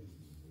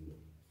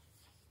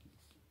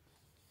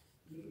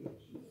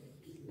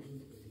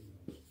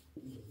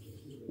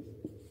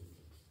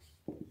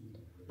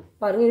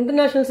 பாருங்க,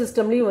 இன்டர்நேஷனல்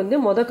சிஸ்டம்லயும் வந்து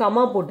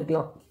கமா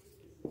போட்டுக்கலாம்.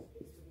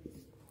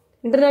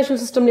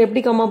 இன்டர்நேஷனல் சிஸ்டம்ல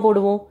எப்படி கமா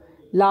போடுவோம்,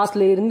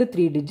 லாஸ்ட்ல இருந்து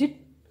 3 டிஜிட்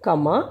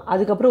கமா,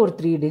 அதுக்கப்புறம் ஒரு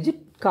 3 டிஜிட்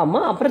கமா,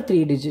 அப்புறம்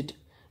 3 டிஜிட்.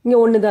 இங்கே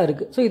 1 தான்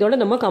இருக்கு. ஸோ இதோட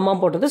நம்ம கமா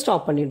போட்டதை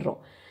ஸ்டாப் பண்ணிடுறோம்.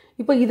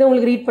 இப்போ இதை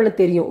உங்களுக்கு ரீட் பண்ண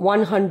தெரியும்,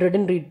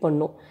 100ன்னு ரீட்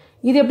பண்ணும்.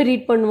 இது எப்படி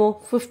ரீட் பண்ணுவோம்,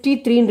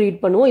 53ன்னு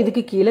ரீட் பண்ணுவோம்.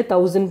 இதுக்கு கீழே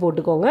 1000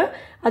 போட்டுக்கோங்க,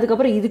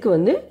 அதுக்கப்புறம் இதுக்கு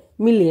வந்து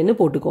மில்லியன்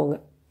போட்டுக்கோங்க.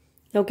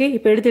 ஓகே,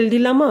 இப்போ எடுத்து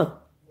எழுதிடலாமா?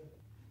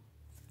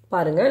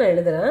 பாருங்க, நான்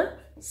எழுதுறேன்.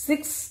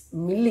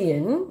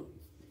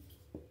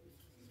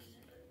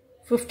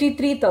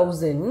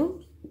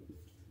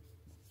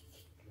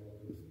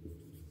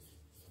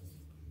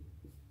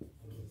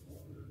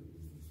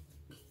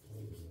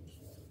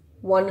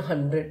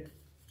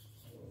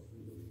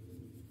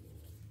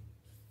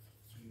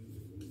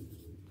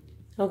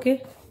 ஓகே,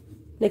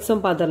 நெக்ஸ்ட்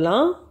சம்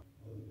பார்த்துடலாம்.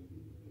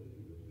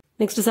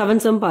 நெக்ஸ்ட் 7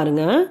 சம்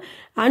பாருங்க.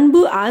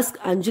 அன்பு ask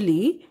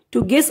Anjali to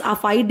guess a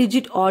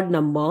 5-digit odd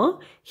number.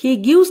 He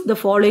gives the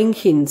following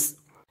hints.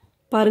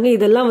 பாருங்க,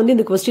 இதெல்லாம் வந்து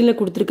இந்த क्वेश्चनல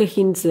கொடுத்திருக்க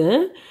hints.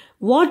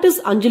 What is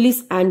Anjali's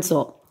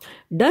answer?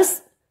 Does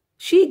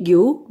she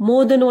give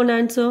more than one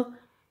answer?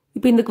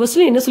 இப்போ இந்த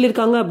क्वेश्चन என்ன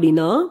சொல்லிருக்காங்க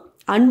அப்படின்னா,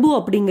 அன்பு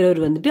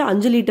அப்படிங்கிறவர் வந்துட்டு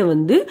அஞ்சலிட்ட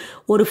வந்து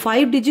ஒரு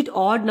 5-digit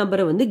odd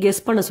நம்பரை வந்து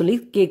கெஸ் பண்ண சொல்லி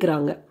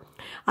கேட்குறாங்க.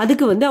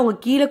 அதுக்கு வந்து அவங்க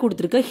கீழே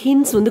கொடுத்துருக்க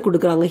ஹின்ஸ் வந்து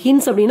கொடுக்குறாங்க.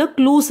 ஹின்ஸ் அப்படின்னா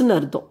க்ளூஸ்ன்னு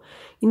அர்த்தம்.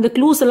 இந்த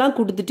க்ளூஸ் எல்லாம்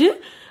கொடுத்துட்டு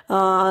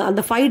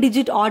அந்த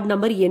 5-digit odd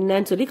நம்பர்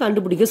என்னன்னு சொல்லி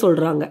கண்டுபிடிக்க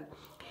சொல்றாங்க.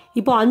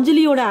 இப்போ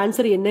அஞ்சலியோட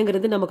ஆன்சர்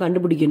என்னங்கிறது நம்ம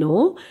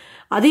கண்டுபிடிக்கணும்.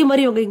 அதே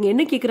மாதிரி அவங்க இங்க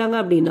என்ன கேட்குறாங்க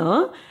அப்படின்னா,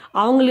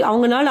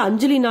 அவங்கனால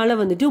அஞ்சலினால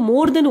வந்துட்டு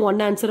மோர் தென் ஒன்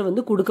ஆன்சரை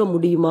வந்து கொடுக்க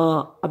முடியுமா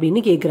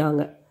அப்படின்னு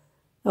கேட்குறாங்க.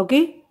 ஓகே,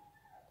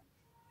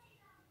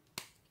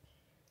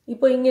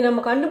 இப்போ இங்க நம்ம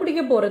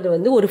கண்டுபிடிக்க போறது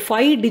வந்து ஒரு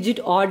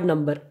 5-digit odd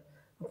நம்பர்.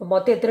 அப்போ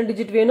மொத்தம் எத்தனை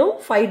டிஜிட் வேணும்,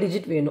 5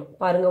 டிஜிட் வேணும்.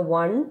 பாருங்க,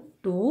 1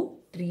 2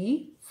 3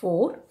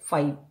 4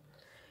 5.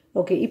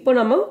 ஓகே, இப்போ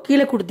நம்ம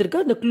கீழே கொடுத்துருக்க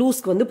அந்த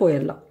க்ளூஸ்க்கு வந்து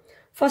போயிடலாம்.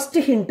 ஃபர்ஸ்ட்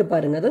ஹிண்ட்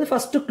பாருங்க, அதாவது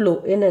ஃபர்ஸ்ட் க்ளூ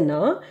என்னன்னா,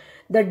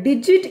 த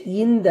digit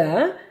in the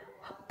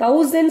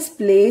thousands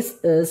place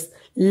is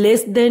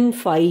less than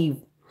 5.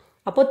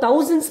 அப்போ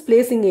thousands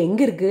பிளேஸ் இங்க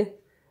எங்க இருக்கு,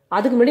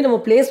 அதுக்கு முன்னாடி நம்ம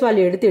பிளேஸ்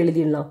வேல்யூ எடுத்து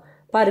எழுதிடலாம்.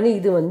 பாருங்க,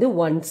 இது வந்து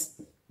ஒன்ஸ்,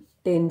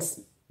 டென்ஸ்,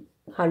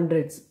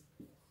 ஹண்ட்ரட்ஸ்,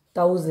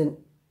 1000,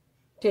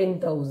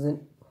 10,000.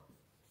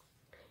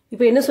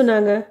 இப்போ என்ன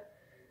சொன்னாங்க,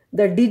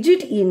 த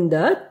டிஜிட் இன் த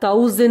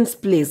thousands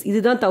பிளேஸ்,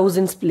 இதுதான்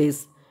thousands பிளேஸ்.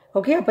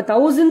 ஓகே, அப்போ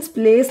thousands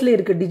பிளேஸ்ல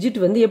இருக்க டிஜிட்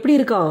வந்து எப்படி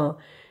இருக்கான்,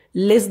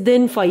 லெஸ்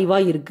தென்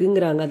 5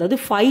 இருக்குங்கிறாங்க. அதாவது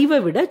 5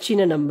 விட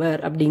சின்ன நம்பர்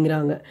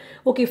அப்படிங்கிறாங்க.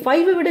 ஓகே,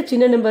 5 விட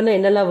சின்ன நம்பர்னா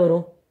என்னெல்லாம்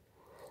வரும்,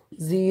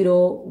 0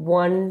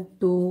 1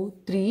 2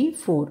 3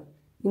 4,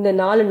 இந்த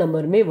 4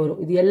 நம்பருமே வரும்.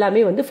 இது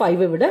எல்லாமே வந்து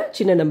 5 விட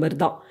சின்ன நம்பர்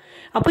தான்.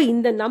 அப்போ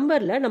இந்த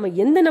நம்பர்ல நம்ம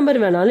எந்த நம்பர்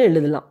வேணாலும்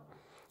எழுதலாம்.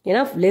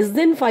 ஏன்னா லெஸ்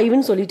தென்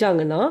 5ன்னு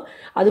சொல்லிட்டாங்கன்னா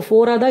அது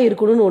 4ஆக தான்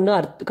இருக்கணும்னு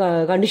ஒன்றும்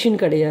கண்டிஷன்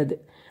கிடையாது.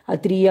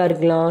 அது 3ஆக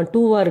இருக்கலாம்,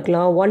 2ஆக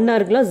இருக்கலாம், 1ஆக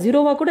இருக்கலாம்,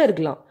 0ஆக கூட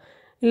இருக்கலாம்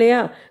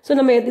இல்லையா? ஸோ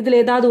நம்ம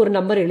இதில் ஏதாவது ஒரு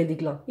நம்பர்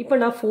எழுதிக்கலாம். இப்போ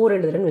நான் 4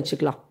 எழுதுறேன்னு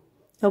வச்சுக்கலாம்.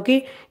 ஓகே,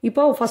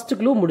 இப்போ ஃபர்ஸ்ட்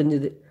க்ளூ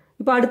முடிஞ்சுது.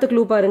 இப்போ அடுத்த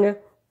க்ளூ பாருங்க.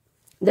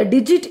 The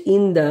digit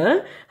in the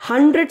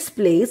hundreds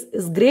place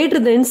is greater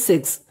than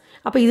 6.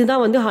 அப்போ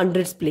இதுதான் வந்து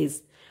hundreds place.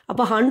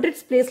 அப்போ hundreds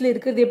placeல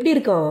இருக்கிறது எப்படி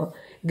இருக்கும்?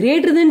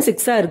 greater than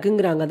 6ஆ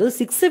இருக்குங்கிறாங்க. அதாவது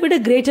 6ஐ விட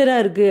கிரேட்டரா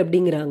இருக்கு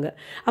அப்படிங்கிறாங்க.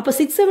 அப்போ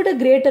 6ஐ விட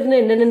கிரேட்டர்னா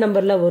என்னென்ன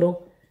நம்பர்லாம் வரும்?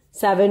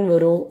 7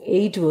 வரும்,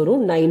 8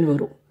 வரும், 9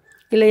 வரும்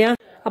இல்லையா?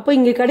 அப்போ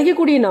இங்கே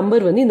கிடைக்கக்கூடிய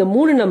நம்பர் வந்து இந்த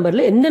 3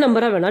 நம்பரில் எந்த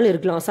நம்பராக வேணாலும்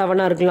இருக்கலாம்.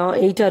 7ஆக இருக்கலாம்,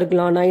 8ஆக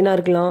இருக்கலாம், 9ஆக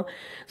இருக்கலாம்.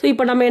 ஸோ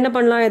இப்போ நம்ம என்ன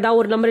பண்ணலாம்? ஏதாவது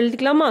ஒரு நம்பர்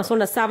எழுதிக்கலாமா? ஸோ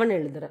நான் 7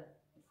 எழுதுறேன்.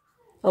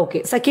 ஓகே,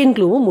 செகண்ட்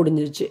க்ளூவும்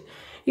முடிஞ்சிருச்சு.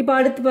 இப்போ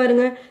அடுத்து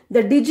பாருங்க.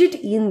 த digit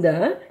in the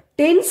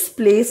tense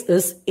place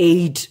is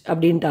 8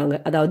 அப்படின்ட்டாங்க.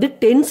 அதாவது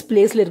டென்ஸ்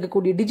பிளேஸில்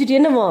இருக்கக்கூடிய டிஜிட்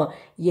என்னவா?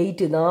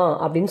 8 தான்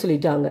அப்படின்னு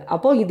சொல்லிட்டாங்க.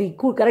 அப்போ இது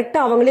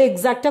கரெக்டாக அவங்களே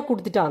எக்ஸாக்டாக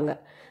கொடுத்துட்டாங்க.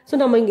 ஸோ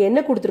நம்ம இங்கே என்ன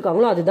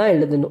கொடுத்துருக்காங்களோ அதுதான்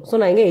எழுதணும். ஸோ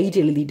நான் இங்கே 8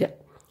 எழுதிட்டேன்.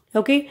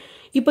 ஓகே,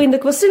 இப்போ இந்த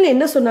கொஸ்டின்ல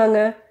என்ன சொன்னாங்க?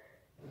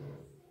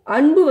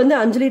 அன்பு வந்து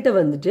அஞ்சலிட்ட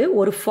வந்துட்டு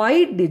ஒரு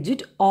 5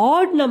 டிஜிட்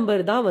ஆட்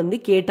நம்பர் தான் வந்து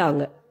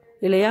கேட்டாங்க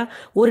இல்லையா?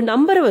 ஒரு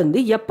நம்பரை வந்து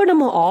எப்போ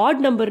நம்ம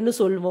ஆட் நம்பர்னு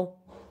சொல்லுவோம்?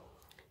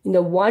 இந்த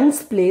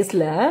ஒன்ஸ்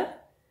பிளேஸில்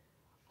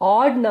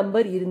ஆட்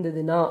நம்பர்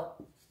இருந்ததுன்னா,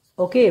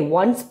 ஓகே,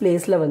 ஒன்ஸ்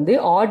பிளேஸில் வந்து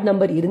ஆட்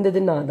நம்பர்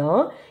இருந்ததுன்னா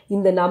தான்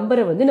இந்த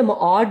நம்பரை வந்து நம்ம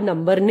ஆட்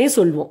நம்பர்னே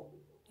சொல்லுவோம்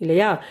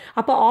இல்லையா?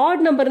 அப்போ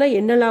ஆட் நம்பர்னா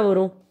என்னெல்லாம்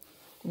வரும்?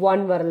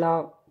 1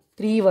 வரலாம்,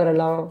 3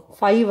 வரலாம்,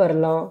 5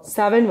 வரலாம்,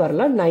 7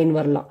 வரலாம், 9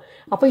 வரலாம்.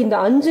 அப்போ இந்த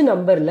 5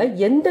 நம்பரில்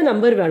எந்த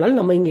நம்பர் வேணாலும்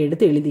நம்ம இங்கே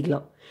எடுத்து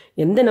எழுதிக்கலாம்.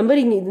 எந்த நம்பர்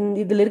இங்கே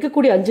இதில்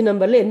இருக்கக்கூடிய 5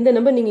 நம்பரில் எந்த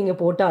நம்பர் நீங்கள் இங்கே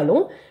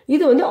போட்டாலும்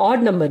இது வந்து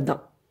ஆட் நம்பர்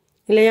தான்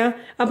இல்லையா?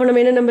 அப்போ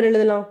நம்ம என்ன நம்பர்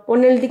எழுதலாம்?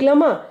 1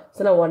 எழுதிக்கலாமா? ஸோ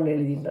நான் 1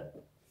 எழுதிடுறேன்.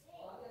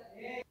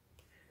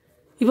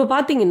 இப்போ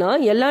பார்த்தீங்கன்னா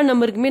எல்லா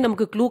நம்பருக்குமே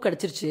நமக்கு க்ளூ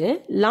கிடச்சிருச்சு.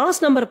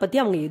 லாஸ்ட் நம்பரை பற்றி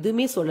அவங்க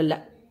எதுவுமே சொல்லலை.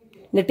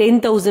 இந்த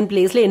 10,000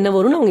 பிளேஸில் என்ன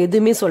வரும்னு அவங்க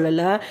எதுவுமே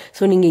சொல்லலை.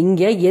 ஸோ நீங்கள்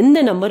இங்கே எந்த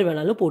நம்பர்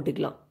வேணாலும்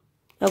போட்டுக்கலாம்.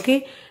 ஓகே,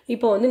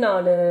 இப்போ வந்து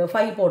நான்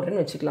 5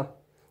 போடுறேன்னு வச்சுக்கலாம்.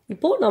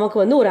 இப்போது நமக்கு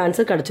வந்து ஒரு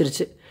ஆன்சர்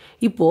கிடச்சிருச்சு.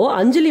 இப்போது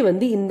அஞ்சலி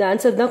வந்து இந்த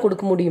ஆன்சர் தான்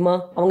கொடுக்க முடியுமா?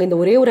 அவங்க இந்த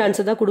ஒரே ஒரு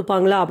ஆன்சர் தான்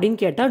கொடுப்பாங்களா அப்படின்னு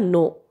கேட்டால்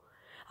நோ.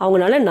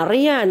 அவங்களால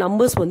நிறைய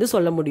நம்பர்ஸ் வந்து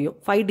சொல்ல முடியும்.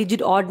 5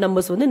 டிஜிட் ஆட்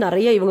நம்பர்ஸ் வந்து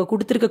நிறைய இவங்க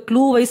கொடுத்துருக்க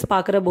க்ளூ வைஸ்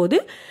பார்க்குற போது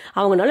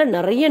அவங்களால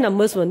நிறைய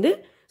நம்பர்ஸ் வந்து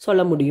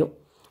சொல்ல முடியும்.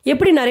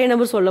 எப்படி நிறைய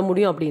நம்பர் சொல்ல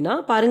முடியும் அப்படின்னா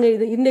பாருங்க,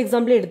 இது இந்த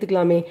எக்ஸாம்பிளே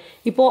எடுத்துக்கலாமே.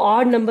 இப்போ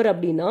ஆட் நம்பர்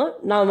அப்படின்னா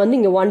நான் வந்து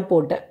இங்கே 1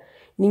 போட்டேன்.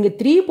 நீங்கள்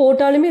 3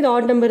 போட்டாலுமே இது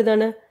ஆட் நம்பர்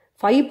தானே,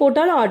 5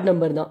 போட்டாலும் ஆட்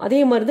நம்பர் தான். அதே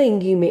மாதிரி தான்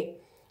இங்கேயுமே.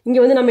 இங்கே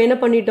வந்து நம்ம என்ன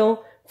பண்ணிட்டோம்?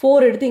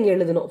 4 எடுத்து இங்கே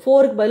எழுதணும்.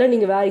 4க்கு பதிலாக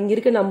நீங்கள் வேறு இங்கே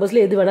இருக்க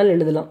நம்பர்ஸில் எது வேணாலும்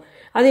எழுதலாம்.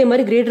 அதே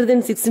மாதிரி கிரேட்டர்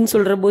தென் 6ன்னு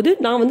சொல்கிற போது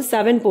நான் வந்து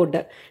 7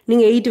 போட்டேன்.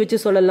 நீங்கள் 8 வச்சு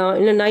சொல்லலாம்,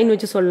 இல்லை 9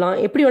 வச்சு சொல்லலாம்.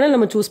 எப்படி வேணாலும்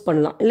நம்ம சூஸ்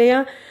பண்ணலாம் இல்லையா?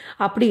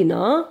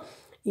 அப்படின்னா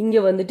இங்கே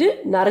வந்துட்டு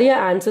நிறைய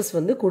ஆன்சர்ஸ்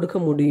வந்து கொடுக்க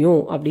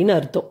முடியும் அப்படின்னு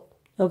அர்த்தம்.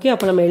 ஓகே,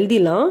 அப்போ நம்ம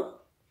எழுதிடலாம்.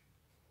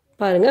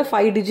 பாருங்கள்,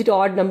 5 டிஜிட்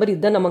ஆட் நம்பர்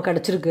இதுதான் நமக்கு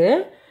கிடச்சிருக்கு.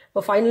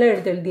 இப்போ ஃபைனலாக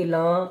எடுத்து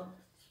எழுதிடலாம்.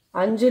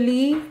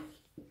 அஞ்சலி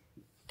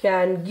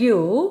can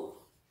give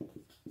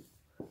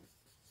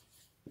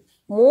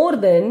more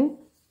than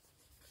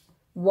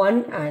 1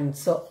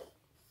 answer.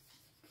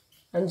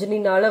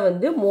 அஞ்சலினால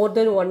வந்து more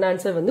than 1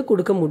 answer வந்து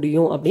கொடுக்க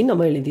முடியும் அப்படின்னு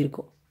நம்ம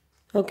எழுதியிருக்கோம்.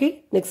 ஓகே,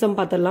 நெக்ஸ்ட் சம்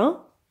பார்த்தலாம்.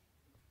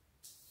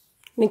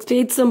 நெக்ஸ்ட்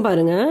 8th சம்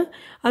பாருங்க.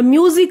 A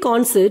music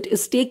concert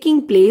is taking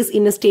place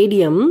in a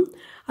stadium.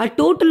 A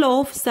total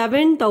of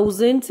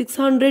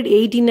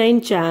 7,689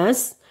 chairs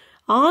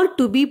are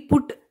to be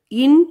put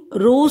in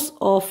rows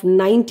of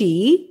 90.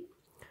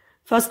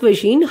 First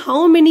question,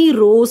 how many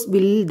rows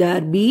will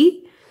there be?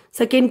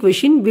 Second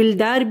question, will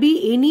there be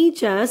any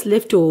chairs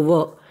left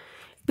over?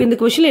 இப்போ இந்த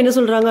கொஸ்டினில் என்ன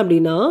சொல்கிறாங்க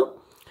அப்படின்னா,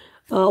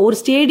 ஒரு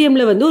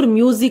ஸ்டேடியமில் வந்து ஒரு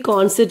music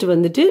concert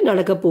வந்துட்டு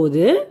நடக்க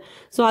போகுது.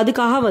 ஸோ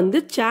அதுக்காக வந்து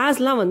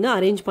சேர்ஸ்லாம் வந்து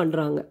அரேஞ்ச்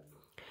பண்ணுறாங்க.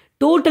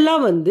 டோட்டலாக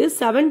வந்து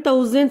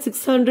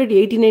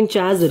 7,689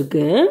 சேர்ஸ்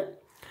இருக்குது.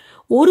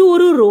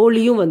 ஒரு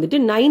ரோலையும் வந்துட்டு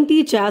 90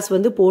 சேர்ஸ்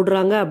வந்து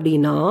போடுறாங்க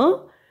அப்படின்னா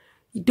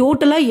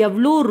டோட்டலாக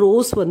எவ்வளோ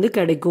ரோஸ் வந்து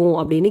கிடைக்கும்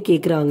அப்படின்னு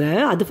கேட்குறாங்க.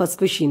 அது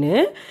ஃபர்ஸ்ட் கொஷின்னு.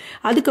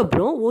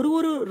 அதுக்கப்புறம் ஒரு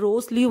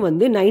ரோஸ்லேயும்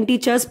வந்து 90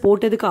 சேர்ஸ்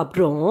போட்டதுக்கு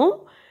அப்புறம்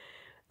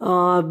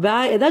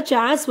ஏதாவது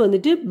சேர்ஸ்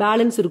வந்துட்டு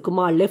பேலன்ஸ்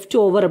இருக்குமா, லெஃப்ட்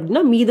ஓவர்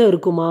அப்படின்னா மீதம்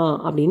இருக்குமா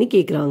அப்படின்னு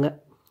கேட்குறாங்க.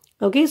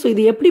 ஓகே, ஸோ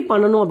இது எப்படி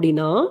பண்ணணும்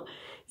அப்படின்னா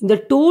இந்த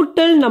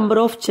டோட்டல் நம்பர்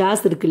ஆஃப்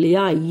சேர்ஸ் இருக்கு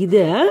இல்லையா,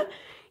 இதை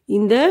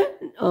இந்த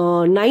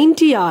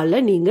 90ஆல்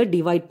நீங்கள்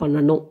டிவைட்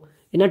பண்ணணும்.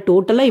 ஏன்னா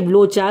டோட்டலாக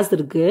இவ்வளோ சேர்ஸ்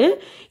இருக்குது.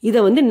 இதை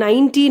வந்து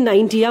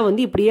 90-90ஆக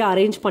வந்து இப்படியே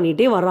அரேஞ்ச்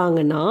பண்ணிகிட்டே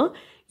வராங்கன்னா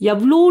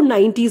எவ்வளோ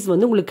 90s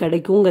வந்து உங்களுக்கு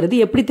கிடைக்குங்கிறது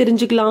எப்படி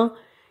தெரிஞ்சுக்கலாம்?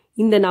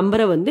 இந்த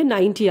நம்பரை வந்து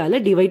 90ஆல்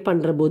டிவைட்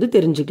பண்ணுற போது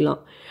தெரிஞ்சுக்கலாம்.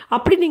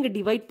 அப்படி நீங்கள்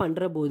டிவைட்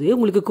பண்ணுற போது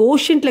உங்களுக்கு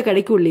கோஷன்ட்டில்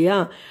கிடைக்கும் இல்லையா,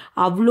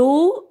 அவ்வளோ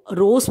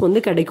ரோஸ் வந்து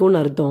கிடைக்கும்னு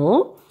அர்த்தம்.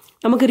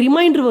 நமக்கு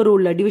ரிமைண்டர்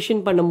வரும்ல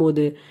டிவிஷன்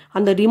பண்ணும்போது,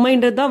 அந்த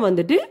ரிமைண்டர் தான்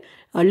வந்துட்டு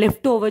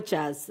left over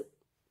chairs.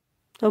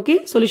 Okay,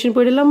 solution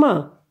போயிடலாமா?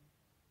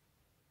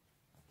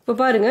 இப்போ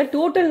பாருங்க,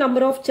 டோட்டல்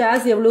நம்பர் ஆஃப்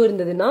சேர்ஸ் எவ்வளோ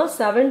இருந்ததுன்னா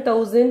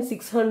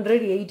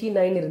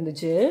 7,689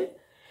 இருந்துச்சு.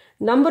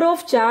 Number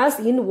of chairs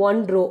in one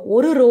row,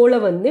 ஒரு ரோல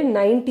வந்து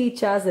 90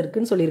 சேர்ஸ்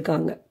இருக்குன்னு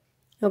சொல்லியிருக்காங்க.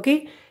 ஓகே,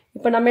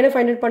 இப்போ நம்ம என்ன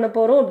ஃபைண்ட் அவுட் பண்ண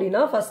போறோம்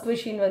அப்படின்னா, ஃபர்ஸ்ட்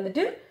கொஸ்டின்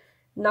வந்துட்டு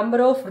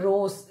நம்பர் ஆஃப்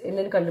ரோஸ்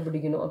என்னன்னு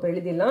கண்டுபிடிக்கணும். அப்போ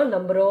எழுதிடலாம்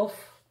number of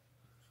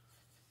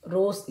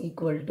rose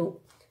equal to.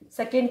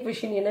 Second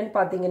question என்னன்னு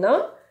பார்த்தீங்கன்னா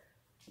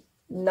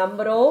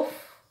number of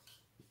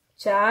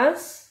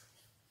chairs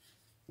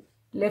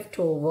left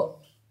over.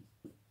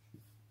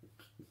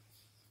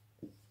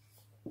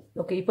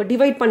 Okay, இப்போ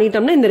டிவைட்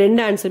பண்ணிட்டோம்னா இந்த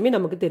ரெண்டு ஆன்சருமே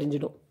நமக்கு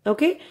தெரிஞ்சிடும்.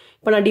 ஓகே,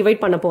 இப்போ நான் டிவைட்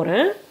பண்ண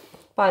போறேன்.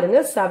 பாருங்க,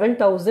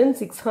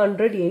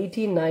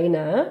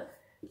 7689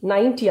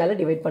 90ஆல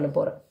டிவைட் பண்ண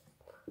போறேன்.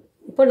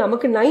 இப்போ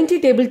நமக்கு 90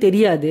 டேபிள்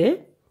தெரியாது,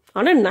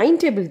 ஆனால் 9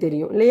 டேபிள்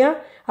தெரியும் இல்லையா?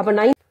 அப்போ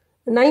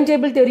 9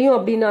 டேபிள் தெரியும்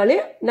அப்படின்னாலே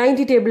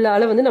 90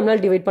 டேபிளால வந்து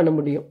நம்மளால டிவைட் பண்ண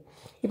முடியும்.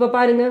 இப்போ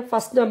பாருங்க,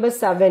 ஃபர்ஸ்ட் நம்பர்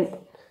 7,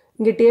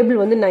 இங்கே டேபிள்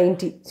வந்து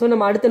 90. ஸோ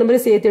நம்ம அடுத்த நம்பரை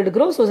சேர்த்து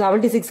எடுக்கிறோம். ஸோ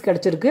 76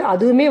 கிடச்சிருக்கு.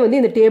 அதுவுமே வந்து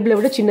இந்த டேபிளை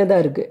விட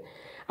சின்னதாக இருக்குது.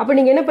 அப்போ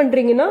நீங்கள் என்ன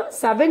பண்ணுறீங்கன்னா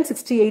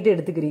 768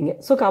 எடுத்துக்கிறீங்க.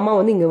 ஸோ கம்மா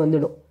வந்து இங்கே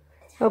வந்துடும்.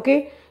 ஓகே,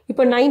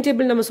 இப்போ 9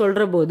 டேபிள் நம்ம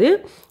சொல்கிற போது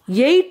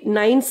 8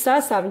 9s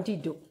are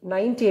 72.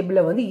 9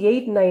 டேபிளில் வந்து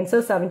 8 9s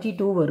are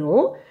 72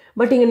 வரும்.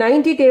 பட் இங்கே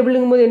 90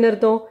 டேபிளுங்கும் போது என்ன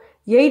அர்த்தம்?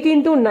 8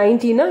 into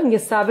 90னா இங்கே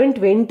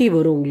 720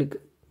 வரும் உங்களுக்கு.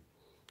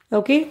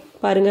 ஓகே,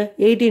 பாருங்கள்,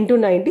 8 into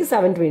 90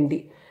 720.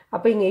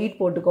 அப்போ இங்கே 8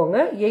 போட்டுக்கோங்க.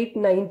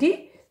 890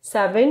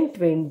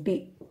 720.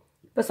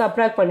 இப்போ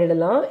சப்ராக்ட்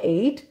பண்ணிடலாம்.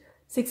 8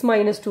 6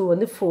 minus 2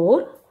 வந்து 4,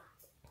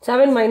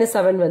 7 minus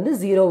 7 வந்து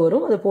 0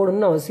 வரும். அது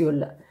போடணும்னு அவசியம்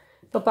இல்லை.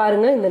 இப்போ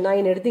பாருங்க, இந்த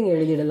 9 எடுத்து இங்கே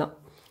எழுதிடலாம்.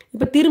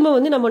 இப்போ திரும்ப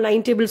வந்து நம்ம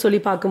 9 டேபிள் சொல்லி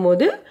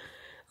பார்க்கும்போது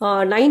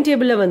 9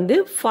 டேபிளில் வந்து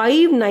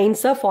 5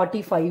 9s are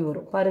 45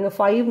 வரும். பாருங்க,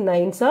 5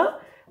 9s are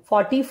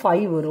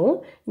 45 வரும்.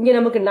 இங்கே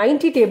நமக்கு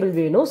 90 டேபிள்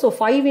வேணும். ஸோ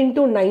 5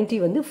 into 90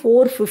 வந்து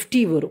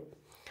 450 வரும்.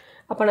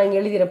 அப்போ நான் இங்கே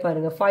எழுதிடுறேன்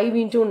பாருங்க, 5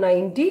 into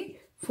 90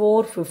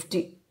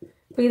 450.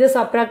 இப்போ இதை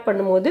சப்ராக்ட்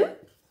பண்ணும்போது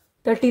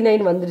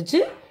 39 வந்துருச்சு.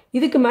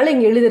 இதுக்கு மேலே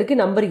இங்கே எழுதுறதுக்கு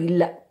நம்பர்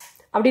இல்லை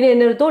அப்படின்னு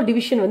என்ன அர்த்தம்?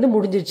 டிவிஷன் வந்து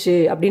முடிஞ்சிருச்சு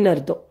அப்படின்னு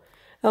அர்த்தம்.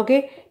 ஓகே,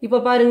 இப்போ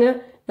பாருங்க,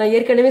 நான்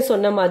ஏற்கனவே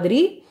சொன்ன மாதிரி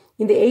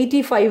இந்த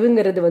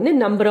 85ங்கிறது வந்து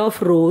நம்பர் ஆஃப்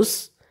ரோஸ்,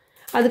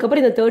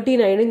 அதுக்கப்புறம் இந்த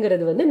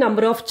 39ங்கிறது வந்து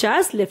number of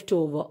chairs left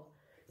over.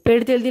 இப்போ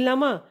எடுத்து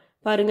எழுதிடலாமா?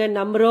 பாருங்க,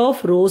 number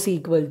of rose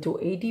equal to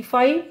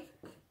 85,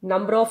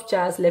 number of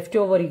chairs left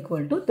over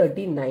equal to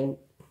 39.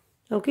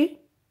 Okay,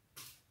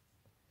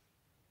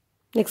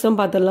 next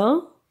sum பார்த்தலாம்.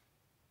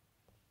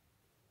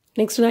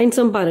 நெக்ஸ்ட் 9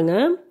 சம் பாருங்க.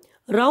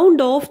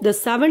 Round of the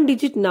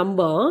 7-digit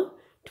number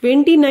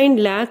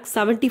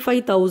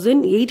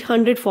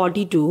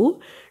 29,75,842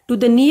 to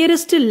the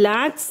nearest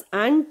lakhs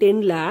and 10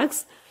 lakhs.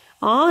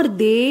 Are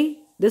they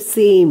the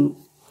same?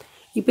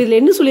 இப்போ இதில்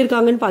என்ன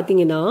சொல்லியிருக்காங்கன்னு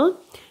பார்த்தீங்கன்னா,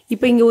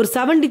 இப்போ இங்கே ஒரு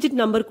 7-digit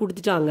நம்பர்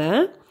கொடுத்துட்டாங்க.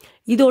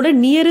 இதோட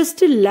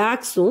நியரஸ்ட்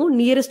லேக்ஸும்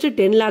நியரஸ்ட்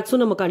 10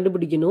 லேக்ஸும் நம்ம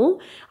கண்டுபிடிக்கணும்.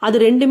 அது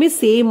ரெண்டுமே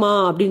சேமா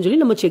அப்படின்னு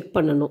சொல்லி நம்ம செக்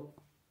பண்ணணும்.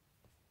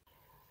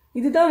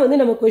 இதுதான் வந்து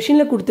நம்ம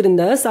கொஸ்டின்ல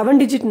கொடுத்திருந்த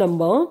 7-digit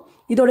நம்பர்.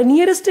 இதோட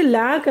nearest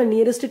lakh and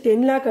nearest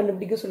 10 lakh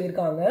கண்டுபிடிக்க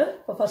சொல்லியிருக்காங்க.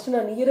 இப்போ ஃபர்ஸ்ட்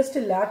நான் நியரஸ்ட்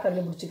லேக்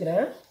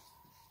கண்டுபிடிச்சிக்கிறேன்.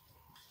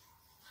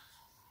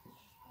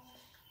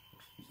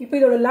 இப்போ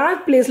இதோட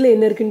லேக் பிளேஸ்ல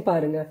என்ன இருக்குன்னு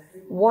பாருங்க.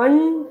 1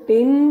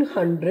 10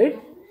 100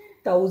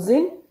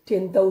 1000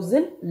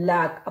 10,000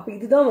 லேக். அப்போ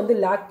இதுதான் வந்து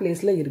லேக்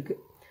பிளேஸ்ல இருக்கு.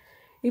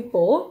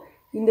 இப்போ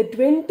இந்த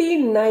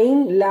 29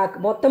 லேக்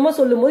மொத்தமாக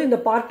சொல்லும் போது இந்த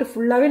பார்ட்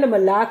ஃபுல்லாவே நம்ம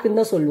லேக்னு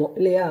தான் சொல்லுவோம்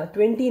இல்லையா?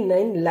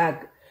 29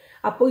 லேக்.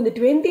 அப்போ இந்த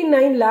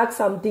 29 லேக்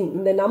சம்திங்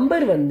இந்த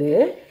நம்பர் வந்து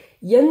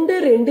எந்த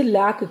 2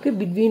 லேக்குக்கு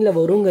பிட்வீன்ல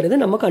வருங்கிறத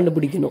நம்ம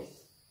கண்டுபிடிக்கணும்.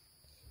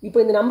 இப்போ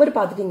இந்த நம்பர்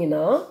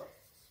பார்த்துட்டீங்கன்னா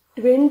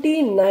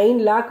 29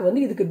 லேக் வந்து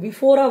இதுக்கு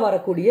பிஃபோரா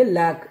வரக்கூடிய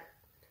லேக்.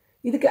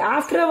 இதுக்கு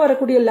ஆஃப்டரா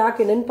வரக்கூடிய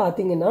லேக் என்னன்னு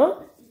பார்த்தீங்கன்னா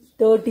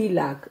 30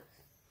 லேக்.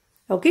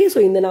 ஓகே, ஸோ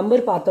இந்த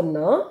நம்பர்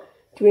பார்த்தோம்னா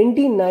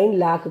 29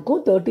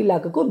 லேக்குக்கும் 30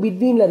 லேக்குக்கும்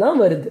பிட்வீன்ல தான்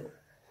வருது.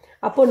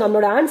 அப்போ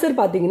நம்மளோட ஆன்சர்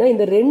பார்த்தீங்கன்னா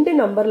இந்த 2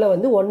 நம்பர்ல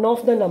வந்து ஒன்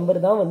ஆஃப் த நம்பர்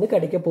தான் வந்து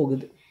கிடைக்க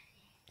போகுது.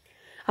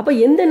 அப்போ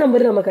எந்த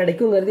நம்பர் நம்ம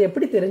கிடைக்குங்கிறது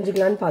எப்படி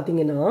தெரிஞ்சுக்கலான்னு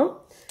பார்த்தீங்கன்னா,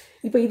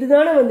 இப்போ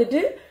இதுதானே வந்துட்டு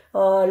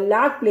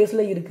லேக்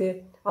பிளேஸ்ல இருக்கு.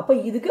 அப்போ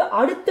இதுக்கு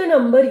அடுத்த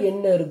நம்பர்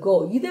என்ன இருக்கோ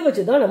இதை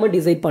வச்சு தான் நம்ம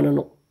டிசைட்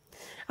பண்ணணும்.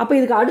 அப்போ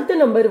இதுக்கு அடுத்த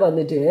நம்பர்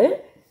வந்துட்டு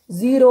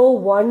 0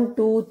 1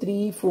 2 3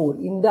 4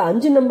 இந்த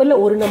 5 நம்பர்ல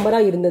ஒரு நம்பரா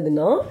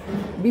இருந்ததுன்னா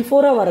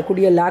பிஃபோரா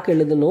வரக்கூடிய லேக்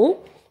எழுதணும்.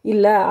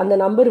 இல்லை அந்த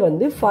நம்பர்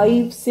வந்து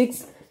 5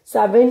 6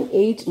 7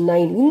 8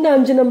 9 இந்த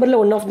 5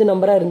 நம்பர்ல ஒன் ஆஃப் த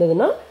நம்பரா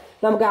இருந்ததுன்னா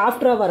நமக்கு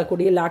ஆஃப்டரா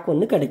வரக்கூடிய லேக்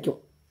வந்து கிடைக்கும்.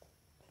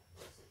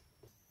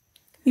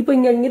 இப்போ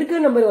இங்க இருக்கிற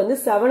நம்பர் வந்து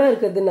 7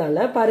 இருக்கிறதுனால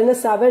பாருங்க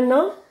 7னா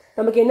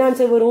நமக்கு என்ன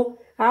ஆன்சர் வரும்?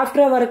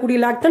 ஆஃப்டரா வரக்கூடிய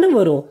லேக் தானே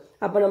வரும்.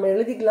 அப்ப நம்ம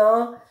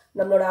எழுதிக்கலாம்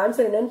நம்மளோட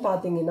ஆன்சர் என்னன்னு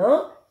பாத்தீங்கன்னா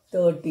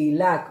 30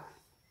 லேக்.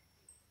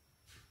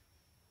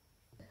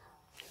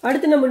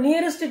 அடுத்து நம்ம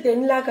nearest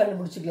 10 lakh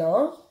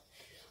கண்டுபிடிச்சிக்கலாம்.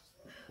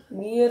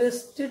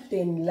 Nearest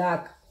 10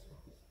 lakh.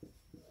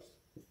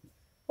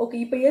 Okay,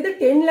 இப்போ எது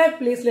 10 லேக்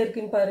பிளேஸ்ல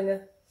இருக்குன்னு பாருங்க.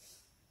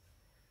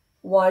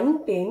 1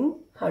 10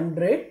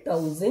 100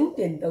 1000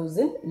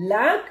 10,000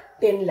 லேக்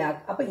 10 லேக்.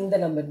 அப்ப இந்த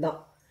நம்பர் தான்.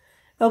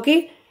 ஓகே,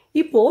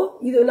 இப்போ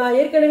இது நான்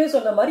ஏற்கனவே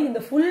சொன்ன மாதிரி இந்த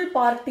ஃபுல்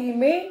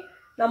பார்ட்டியுமே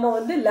நம்ம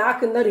வந்து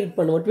லேக்னு தான் ரீட்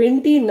பண்ணுவோம்.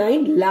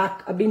 29 லேக்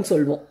அப்படின்னு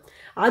சொல்லுவோம்.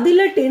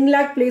 அதுல 10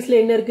 lakh பிளேஸ்ல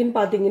என்ன இருக்குன்னு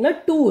பாத்தீங்கன்னா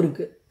 2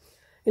 இருக்கு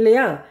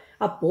இல்லையா?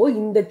 அப்போ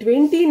இந்த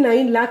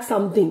 29 lakh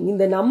சம்திங்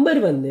இந்த நம்பர்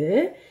வந்து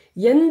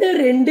எந்த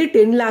ரெண்டு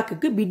 10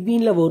 lakhக்கு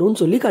பிட்வீன்ல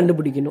வரும்னு சொல்லி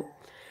கண்டுபிடிக்கணும்.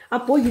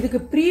 அப்போ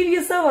இதுக்கு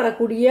ப்ரீவியஸா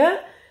வரக்கூடிய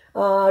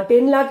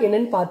 10 lakh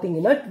என்னன்னு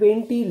பாத்தீங்கன்னா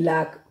 20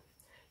 lakh.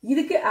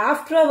 இதுக்கு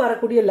ஆஃப்டரா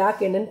வரக்கூடிய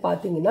லேக் என்னன்னு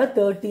பாத்தீங்கன்னா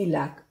 30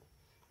 lakh.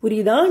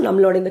 புரியுதா?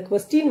 நம்மளோட இந்த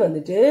क्वेश्चन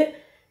வந்துட்டு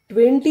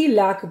 20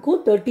 lakhக்கும்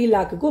 30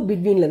 lakhக்கும்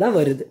பிட்வீன்ல தான்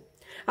வருது.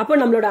 அப்ப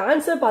நம்மளோட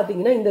ஆன்சர்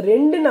பாத்தீங்கன்னா இந்த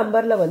ரெண்டு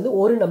நம்பர்ல வந்து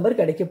ஒரு நம்பர்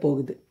கிடைக்க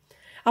போகுது.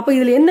 அப்ப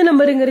இதுல எந்த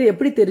நம்பருங்கிறது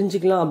எப்படி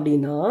தெரிஞ்சுக்கலாம்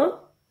அப்படின்னா,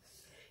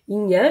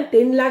 இங்க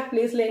 10 lakh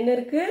பிளேஸ்ல என்ன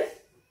இருக்கு?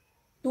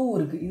 2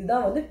 இருக்கு.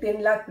 இதுதான் வந்து 10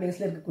 lakh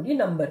பிளேஸ்ல இருக்கக்கூடிய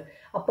நம்பர்.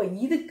 அப்ப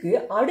இதுக்கு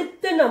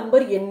அடுத்த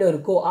நம்பர் என்ன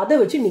இருக்கோ அதை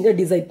வச்சு நீங்க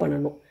டிசைட்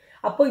பண்ணணும்.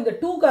 அப்போ இந்த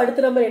 2க்கு அடுத்த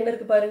நம்பர் என்ன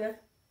இருக்கு பாருங்க,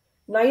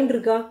 9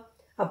 இருக்கா?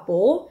 அப்போ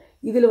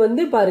இதுல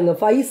வந்து பாருங்க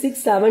 5 6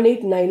 7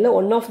 8 9ல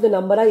ஒன் ஆஃப் த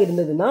நம்பரா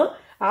இருந்ததுன்னா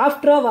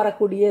ஆஃப்டரா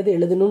வரக்கூடியது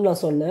எழுதணும்னு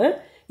நான் சொன்னேன்.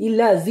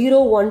 இல்ல 0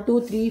 1 2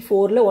 3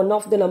 4ல ஒன்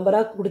ஆஃப் த நம்பரா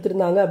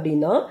கொடுத்திருந்தாங்க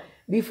அப்படின்னா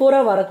பிஃபோரா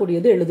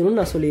வரக்கூடியது எழுதணும்னு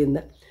நான்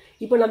சொல்லியிருந்தேன்.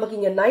 இப்போ நமக்கு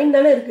இங்க 9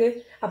 தானே இருக்கு.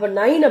 அப்ப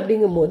 9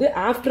 அப்படிங்கும் போது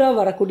ஆஃப்டரா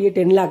வரக்கூடிய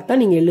 10 lakh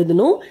தான் நீங்க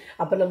எழுதணும்.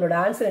 அப்ப நம்மளோட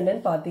ஆன்சர்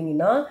என்னன்னு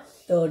பாத்தீங்கன்னா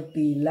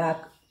 30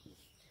 lakh.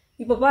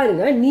 இப்ப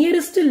பாருங்க,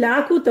 நியரஸ்ட்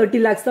லேக்கும் 30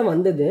 lakhs தான்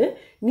வந்தது,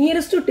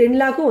 நியரஸ்ட் 10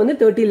 lakhம் வந்து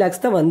 30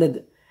 lakhs தான் வந்தது.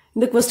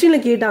 இந்த क्वेश्चनல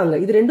கேட்டாங்க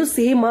இது ரெண்டும்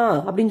சேமா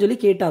அப்படின்னு சொல்லி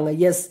கேட்டாங்க.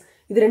 எஸ்,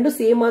 இது ரெண்டும்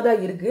சேமா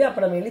தான் இருக்கு.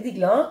 அப்ப நம்ம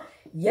எழுதிக்கலாம்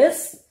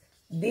yes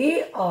they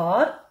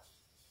are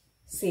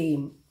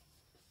same.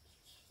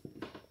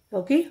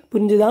 Okay,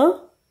 புரிஞ்சுதா?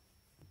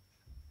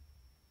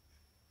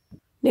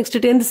 நெக்ஸ்ட்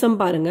 10th சம்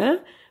பாருங்க.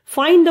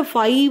 Find the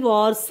 5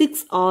 or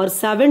 6 or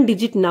 7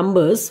 digit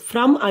numbers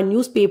from a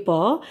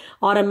newspaper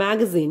or a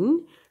magazine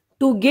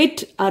to get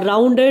a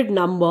rounded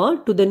number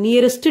to the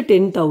nearest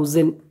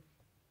 10,000.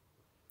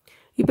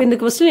 இப்போ இந்த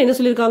क्वेश्चन என்ன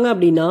சொல்லியிருக்காங்க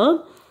அப்படின்னா,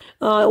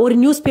 ஒரு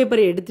நியூஸ்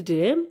பேப்பரை எடுத்துட்டு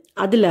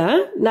அதில்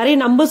நிறைய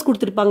நம்பர்ஸ்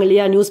கொடுத்துருப்பாங்க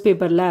இல்லையா நியூஸ்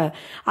பேப்பரில்,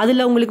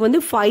 அதில் உங்களுக்கு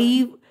வந்து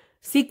 5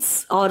 6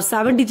 or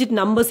 7 digit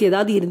நம்பர்ஸ்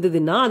ஏதாவது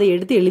இருந்ததுன்னா அதை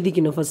எடுத்து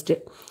எழுதிக்கணும். ஃபர்ஸ்ட்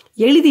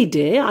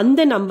எழுதிட்டு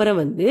அந்த நம்பரை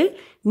வந்து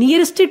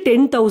நியரஸ்ட்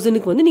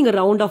 10,000க்கு வந்து நீங்கள்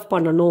ரவுண்ட் ஆஃப்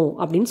பண்ணணும்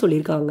அப்படின்னு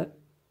சொல்லியிருக்காங்க.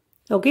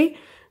 ஓகே,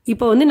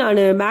 இப்போ வந்து நான்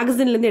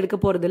மேகசின்லேருந்து எடுக்க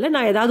போகிறதில்ல,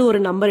 நான் ஏதாவது ஒரு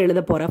நம்பர்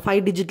எழுத போகிறேன்.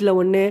 5 digitல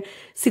ஒன்று,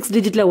 6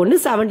 digitல ஒன்று,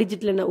 7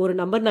 digitல ஒரு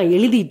நம்பர் நான்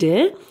எழுதிட்டு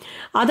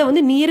அதை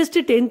வந்து நியரஸ்ட்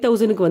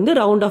 10,000க்கு வந்து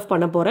ரவுண்ட் ஆஃப்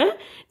பண்ண போகிறேன்.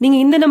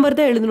 நீங்கள் இந்த நம்பர்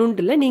தான்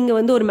எழுதணுன்ட்டு இல்லை, நீங்கள்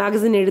வந்து ஒரு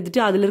மேகசின்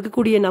எடுத்துட்டு அதில்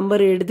இருக்கக்கூடிய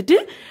நம்பர் எடுத்துட்டு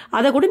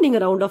அதை கூட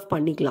நீங்கள் ரவுண்ட் ஆஃப்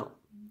பண்ணிக்கலாம்.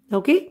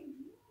 ஓகே,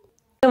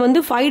 வந்து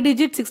 5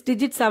 digit 6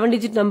 digit 7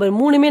 digit நம்பர்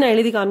மூணுமே நான்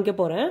எழுதி காமிக்க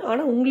போகிறேன்.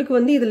 ஆனால் உங்களுக்கு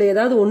வந்து இதில்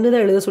ஏதாவது ஒன்று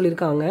தான் எழுத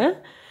சொல்லியிருக்காங்க.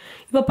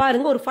 இப்போ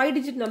பாருங்க, ஒரு 5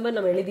 digit நம்பர்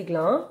நம்ம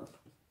எழுதிக்கலாம்.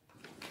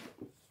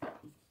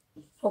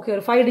 ஓகே,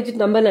 ஒரு 5 digit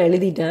நம்பர் நான்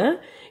எழுதிட்டேன்.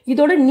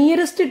 இதோட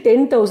நியரஸ்ட்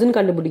 10,000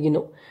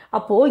 கண்டுபிடிக்கணும்.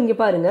 அப்போது இங்கே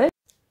பாருங்க,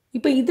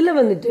 இப்போ இதில்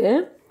வந்துட்டு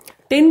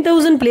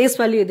 10,000 பிளேஸ்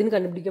வேல்யூ எதுன்னு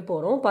கண்டுபிடிக்க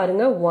போகிறோம்.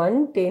 பாருங்க 1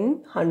 10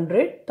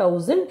 100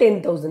 1000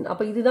 10,000.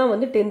 அப்போ இதுதான்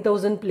வந்து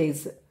 10,000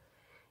 பிளேஸ்.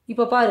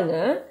 இப்போ பாருங்க,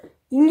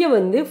 இங்கே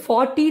வந்து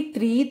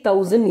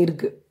 43,000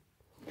 இருக்கு.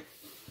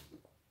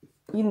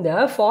 இந்த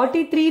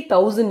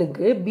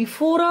 43,000க்கு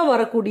பிஃபோரா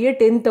வரக்கூடிய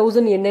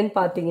 10,000 என்னன்னு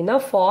பார்த்தீங்கன்னா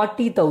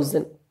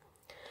 40,000.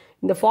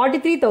 இந்த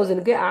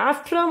 43,000க்கு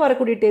ஆஃப்டரா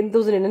வரக்கூடிய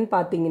 10,000 என்னன்னு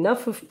பார்த்தீங்கன்னா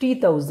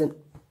 50,000.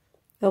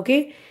 ஓகே,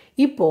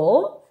 இப்போ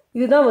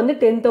இதுதான் வந்து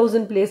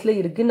 10,000 பிளேஸ்ல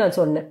இருக்குன்னு நான்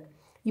சொன்னேன்.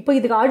 இப்போ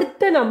இதுக்கு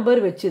அடுத்த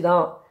நம்பர் வச்சு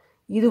தான்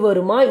இது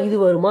வருமா இது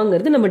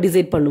வருமாங்கிறது நம்ம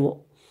டிசைட் பண்ணுவோம்.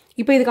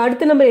 இப்போ இதுக்கு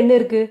அடுத்த நம்பர் என்ன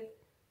இருக்கு?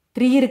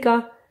 3 இருக்கா?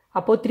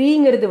 அப்போ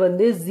 3ங்கிறது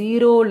வந்து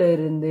 0ல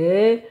இருந்து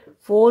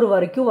 4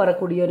 வரைக்கும்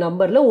வரக்கூடிய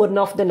நம்பர்ல ஒன்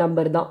ஆஃப் த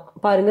நம்பர் தான்.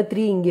 பாருங்க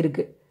 3 இங்க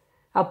இருக்கு.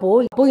 அப்போ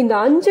இந்த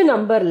 5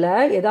 நம்பர்ல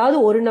ஏதாவது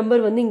ஒரு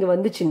நம்பர் வந்து இங்க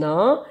வந்துச்சுன்னா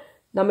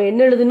நம்ம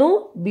என்ன எழுதணும்?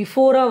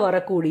 பிஃபோரா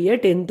வரக்கூடிய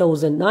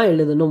 10,000 தான்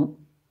எழுதணும்.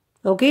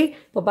 ஓகே,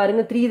 இப்போ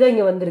பாருங்க 3 தான்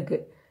இங்க வந்திருக்கு.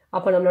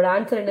 அப்போ நம்மளோட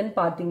ஆன்சர் என்னன்னு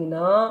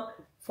பார்த்தீங்கன்னா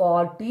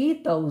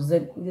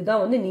 40,000.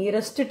 இதுதான் வந்து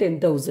நியரஸ்ட்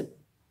 10,000.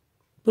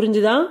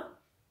 புரிஞ்சுதா?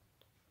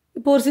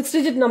 இப்போ ஒரு 6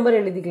 digit நம்பர்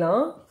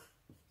எழுதிக்கலாம்.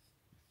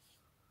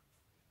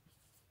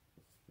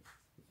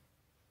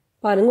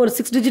 பாருங்க, ஒரு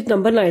 6 digit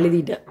நம்பர் நான்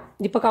எழுதிட்டேன்.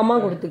 இப்போ கம்மா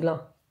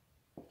கொடுத்துக்கலாம்.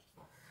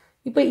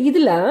 இப்போ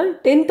இதில்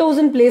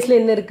 10,000 பிளேஸில்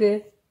என்ன இருக்கு?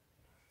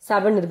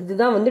 7 இருக்குது.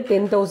 இதுதான் வந்து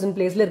 10,000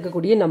 பிளேஸில்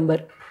இருக்கக்கூடிய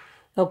நம்பர்.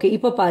 ஓகே,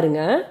 இப்போ பாருங்க,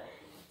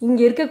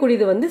 இங்கே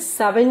இருக்கக்கூடியது வந்து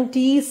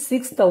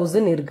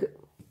 76,000 இருக்கு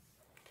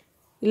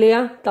இல்லையா?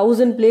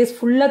 1000 பிளேஸ்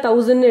ஃபுல்லாக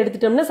 1000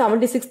 எடுத்துட்டோம்னா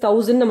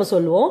 76,000 நம்ம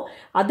சொல்லுவோம்.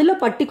 அதில்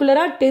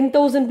பர்டிகுலராக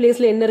 10,000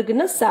 பிளேஸில் என்ன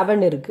இருக்குன்னா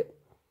 7 இருக்கு.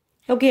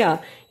 ஓகேயா?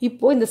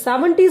 இப்போ இந்த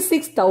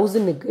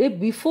 76,000க்கு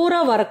பிஃபோரா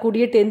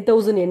வரக்கூடிய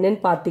 10,000 என்னன்னு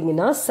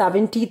பார்த்தீங்கன்னா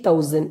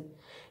 70,000.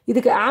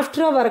 இதுக்கு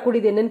ஆஃப்டரா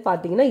வரக்கூடியது என்னன்னு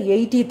பார்த்தீங்கன்னா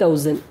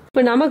 80,000.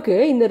 இப்போ நமக்கு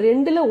இந்த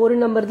ரெண்டுல ஒரு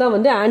நம்பர் தான்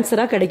வந்து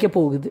ஆன்சரா கிடைக்க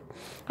போகுது.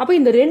 அப்போ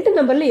இந்த ரெண்டு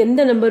நம்பர்ல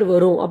எந்த நம்பர்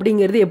வரும்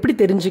அப்படிங்கிறது எப்படி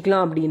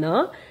தெரிஞ்சுக்கலாம் அப்படின்னா,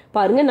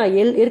 பாருங்க, நான்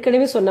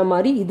ஏற்கனவே சொன்ன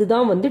மாதிரி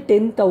இதுதான் வந்து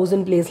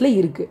 10,000 பிளேஸ்ல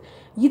இருக்கு.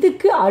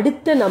 இதுக்கு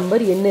அடுத்த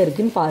நம்பர் என்ன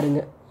இருக்குன்னு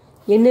பாருங்க.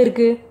 என்ன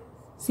இருக்கு?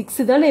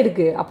 6 தானே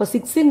இருக்கு. அப்போ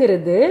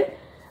 6ங்கிறது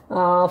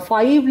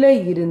 5ல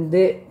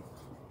இருந்து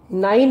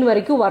 9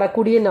 வரைக்கும்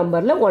வரக்கூடிய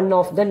நம்பரில் one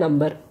of the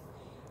number.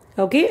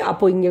 Okay,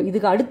 அப்போ இங்கே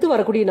இதுக்கு அடுத்து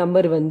வரக்கூடிய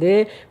நம்பர் வந்து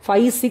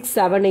 5, 6,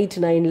 7, 8,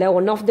 9ல்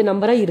ஒன் ஆஃப் த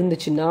நம்பராக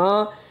இருந்துச்சுன்னா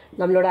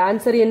நம்மளோட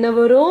ஆன்சர் என்ன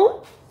வரும்?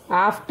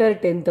 ஆஃப்டர்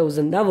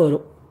 10,000 தான்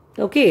வரும்.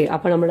 ஓகே,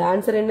 அப்போ நம்மளோட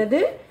ஆன்சர் என்னது?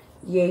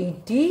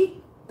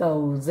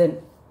 80,000.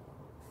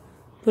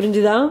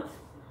 புரிஞ்சுதா?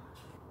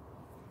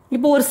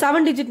 இப்போ ஒரு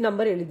 7 டிஜிட்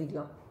நம்பர்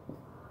எழுதிக்கலாம்.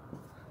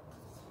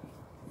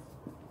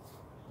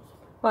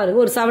 பாருங்க,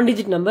 ஒரு 7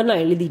 டிஜிட் நம்பர்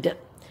நான் எழுதிட்டேன்.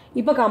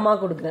 இப்போ கம்மா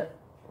கொடுக்குறேன்.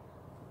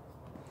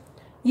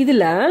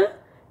 இதில்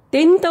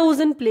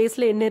 10,000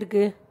 பிளேஸில் என்ன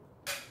இருக்கு?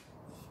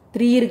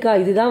 3 இருக்கா?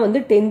 இதுதான் வந்து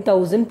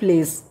 10,000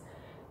 பிளேஸ்.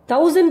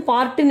 1000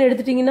 பார்ட்டுன்னு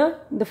எடுத்துட்டிங்கன்னா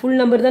இந்த ஃபுல்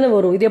நம்பர் தானே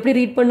வரும். இது எப்படி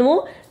ரீட்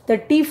பண்ணுவோம்?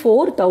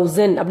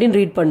 34,000 அப்படின்னு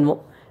ரீட்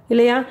பண்ணுவோம்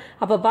இல்லையா?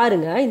 அப்போ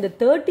பாருங்க, இந்த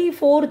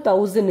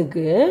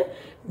 34,000க்கு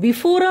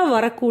பிஃபோராக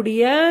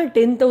வரக்கூடிய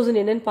 10,000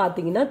 என்னன்னு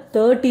பார்த்தீங்கன்னா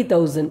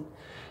 30,000.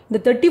 இந்த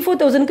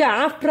 34,000க்கு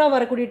ஆஃப்டராக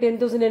வரக்கூடிய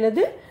 10,000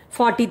 என்னது?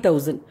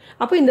 40,000.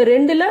 அப்போ இந்த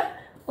ரெண்டில்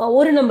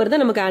ஒரு நம்பர்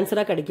தான் நமக்கு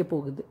ஆன்சராக கிடைக்க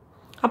போகுது.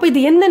 அப்போ இது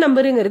எந்த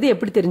நம்பருங்கிறது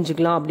எப்படி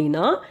தெரிஞ்சுக்கலாம்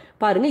அப்படின்னா,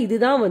 பாருங்க,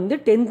 இதுதான் வந்து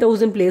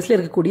 10,000 பிளேஸில்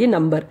இருக்கக்கூடிய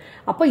நம்பர்.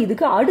 அப்போ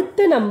இதுக்கு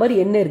அடுத்த நம்பர்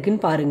என்ன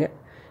இருக்குன்னு பாருங்க.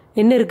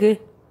 என்ன இருக்கு?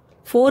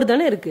 4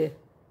 தானே இருக்கு.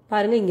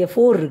 பாருங்க, இங்கே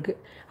 4 இருக்கு.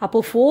 அப்போ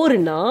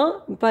 4னா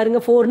பாருங்க,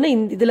 4னா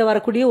இதில்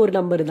வரக்கூடிய ஒரு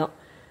நம்பர் தான்.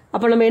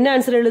 அப்போ நம்ம என்ன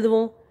ஆன்சர்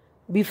எழுதுவோம்?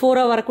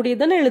 பிஃபோராக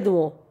வரக்கூடியது தானே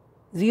எழுதுவோம்.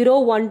 0,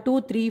 1, 2,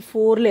 3,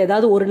 4ல்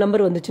ஏதாவது ஒரு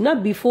நம்பர் வந்துச்சுன்னா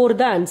பிஃபோர்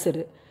தான்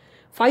ஆன்சரு.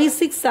 5,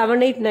 6,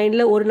 7, 8,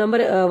 9ல் ஒரு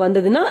நம்பர்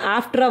வந்ததுன்னா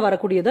ஆஃப்டராக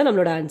வரக்கூடியதான்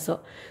நம்மளோட ஆன்சர்.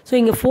 ஸோ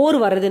இங்கே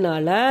 4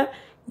 வரதுனால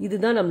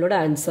இதுதான் நம்மளோட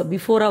ஆன்சர்,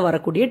 பிஃபோராக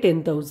வரக்கூடிய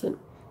 10,000.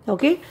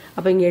 ஓகே,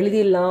 அப்போ இங்கே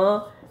எழுதிடலாம்.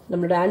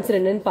 நம்மளோட ஆன்சர்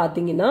என்னன்னு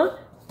பார்த்தீங்கன்னா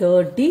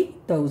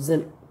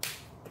 30,000.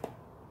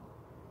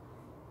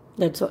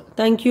 That's all.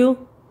 Thank you.